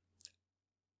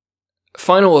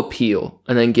final appeal,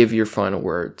 and then give your final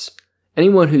words.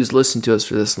 Anyone who's listened to us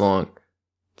for this long,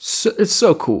 it's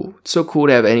so cool. It's so cool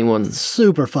to have anyone.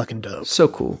 Super fucking dope. So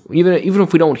cool. Even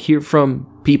if we don't hear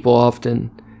from people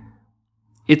often,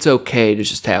 it's okay to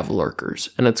just have lurkers.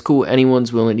 And it's cool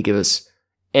anyone's willing to give us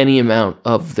any amount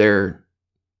of their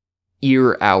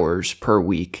ear hours per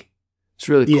week. It's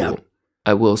really cool. Yeah.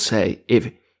 I will say,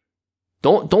 if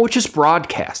don't just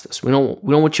broadcast us. We don't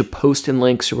want you posting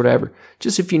links or whatever.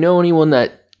 Just if you know anyone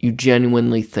that you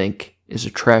genuinely think is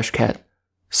a trash cat,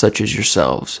 such as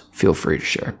yourselves, feel free to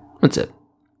share. That's it.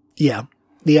 Yeah.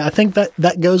 Yeah, I think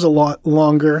that goes a lot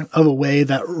longer of a way,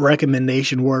 that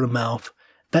recommendation, word of mouth.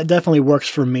 That definitely works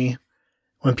for me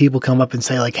when people come up and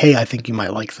say, like, hey, I think you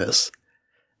might like this.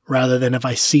 Rather than if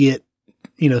I see it,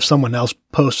 someone else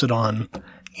posted on,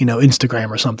 Instagram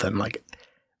or something. Like,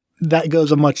 that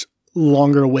goes a much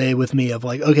longer way with me of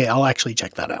like, okay, I'll actually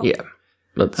check that out. Yeah.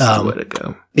 That's the way to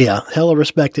go. Yeah. Hella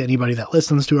respect to anybody that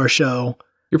listens to our show.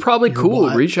 You're probably cool.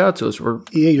 Reach out to us. We're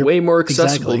way more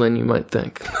accessible than you might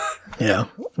think. Yeah.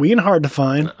 We ain't hard to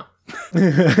find.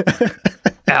 No.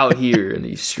 Out here in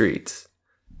these streets.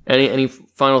 Any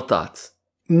final thoughts?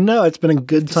 No, it's been a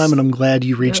good time, and I'm glad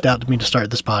you reached out to me to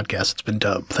start this podcast. It's been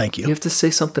dope. Thank you. You have to say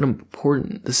something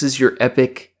important. This is your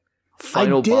epic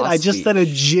final I did. I just speech. said a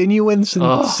genuine,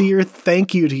 sincere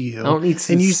thank you to you. I don't need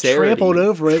sincerity. And you trampled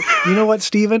over it. You know what,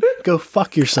 Steven? Go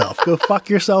fuck yourself. Go fuck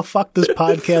yourself. Fuck this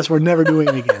podcast. We're never doing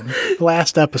it again.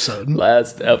 Last episode.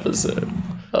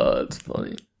 Oh, it's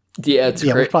funny. Yeah, it's great.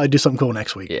 Yeah, we'll probably do something cool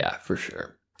next week. Yeah, for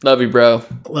sure. Love you, bro.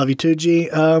 Love you too, G.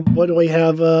 What do we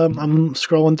have? I'm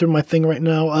scrolling through my thing right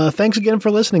now. Thanks again for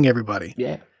listening, everybody.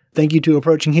 Yeah. Thank you to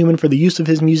Approaching Human for the use of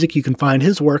his music. You can find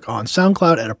his work on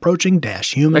SoundCloud at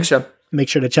Approaching-Human. Next show. Make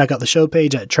sure to check out the show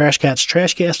page at Trashcats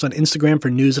Trashcast on Instagram for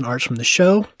news and arts from the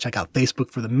show. Check out Facebook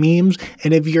for the memes.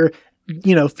 And if you're,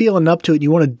 feeling up to it,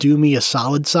 you want to do me a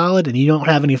solid, and you don't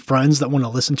have any friends that want to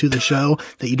listen to the show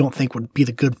that you don't think would be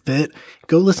the good fit,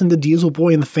 go listen to Diesel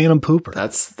Boy and the Phantom Pooper.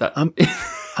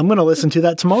 I'm going to listen to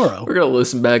that tomorrow. We're going to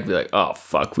listen back and be like, oh,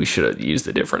 fuck, we should have used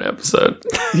a different episode.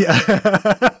 Yeah.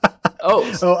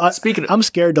 Speaking of... I'm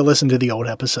scared to listen to the old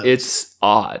episode. It's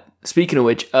odd. Speaking of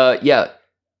which,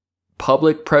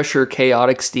 Public Pressure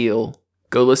Chaotic Steel.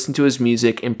 Go listen to his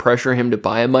music and pressure him to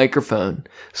buy a microphone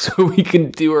so we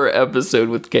can do our episode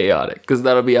with Chaotic, because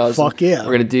that'll be awesome. Fuck yeah.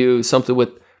 We're going to do something with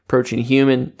Approaching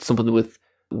Human, something with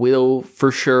Will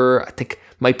for sure. I think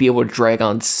might be able to drag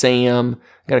on Sam.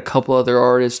 Got a couple other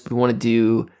artists we want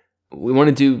to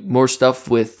do more stuff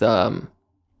with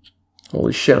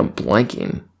holy shit, I'm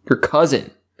blanking. Your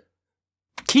cousin.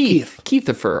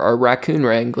 Keithifer, our raccoon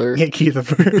wrangler. Yeah,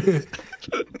 Keithifer.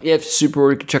 Yeah, if super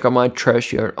bored, you can check out my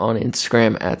trash yard on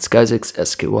Instagram at Skyzix,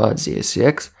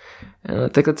 SKYZACX. And I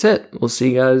think that's it. We'll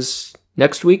see you guys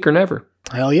next week or never.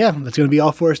 Hell yeah. That's going to be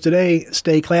all for us today.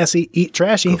 Stay classy, eat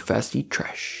trashy. Go fast, eat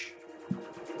trash.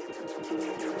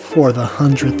 For the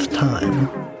 100th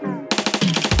time.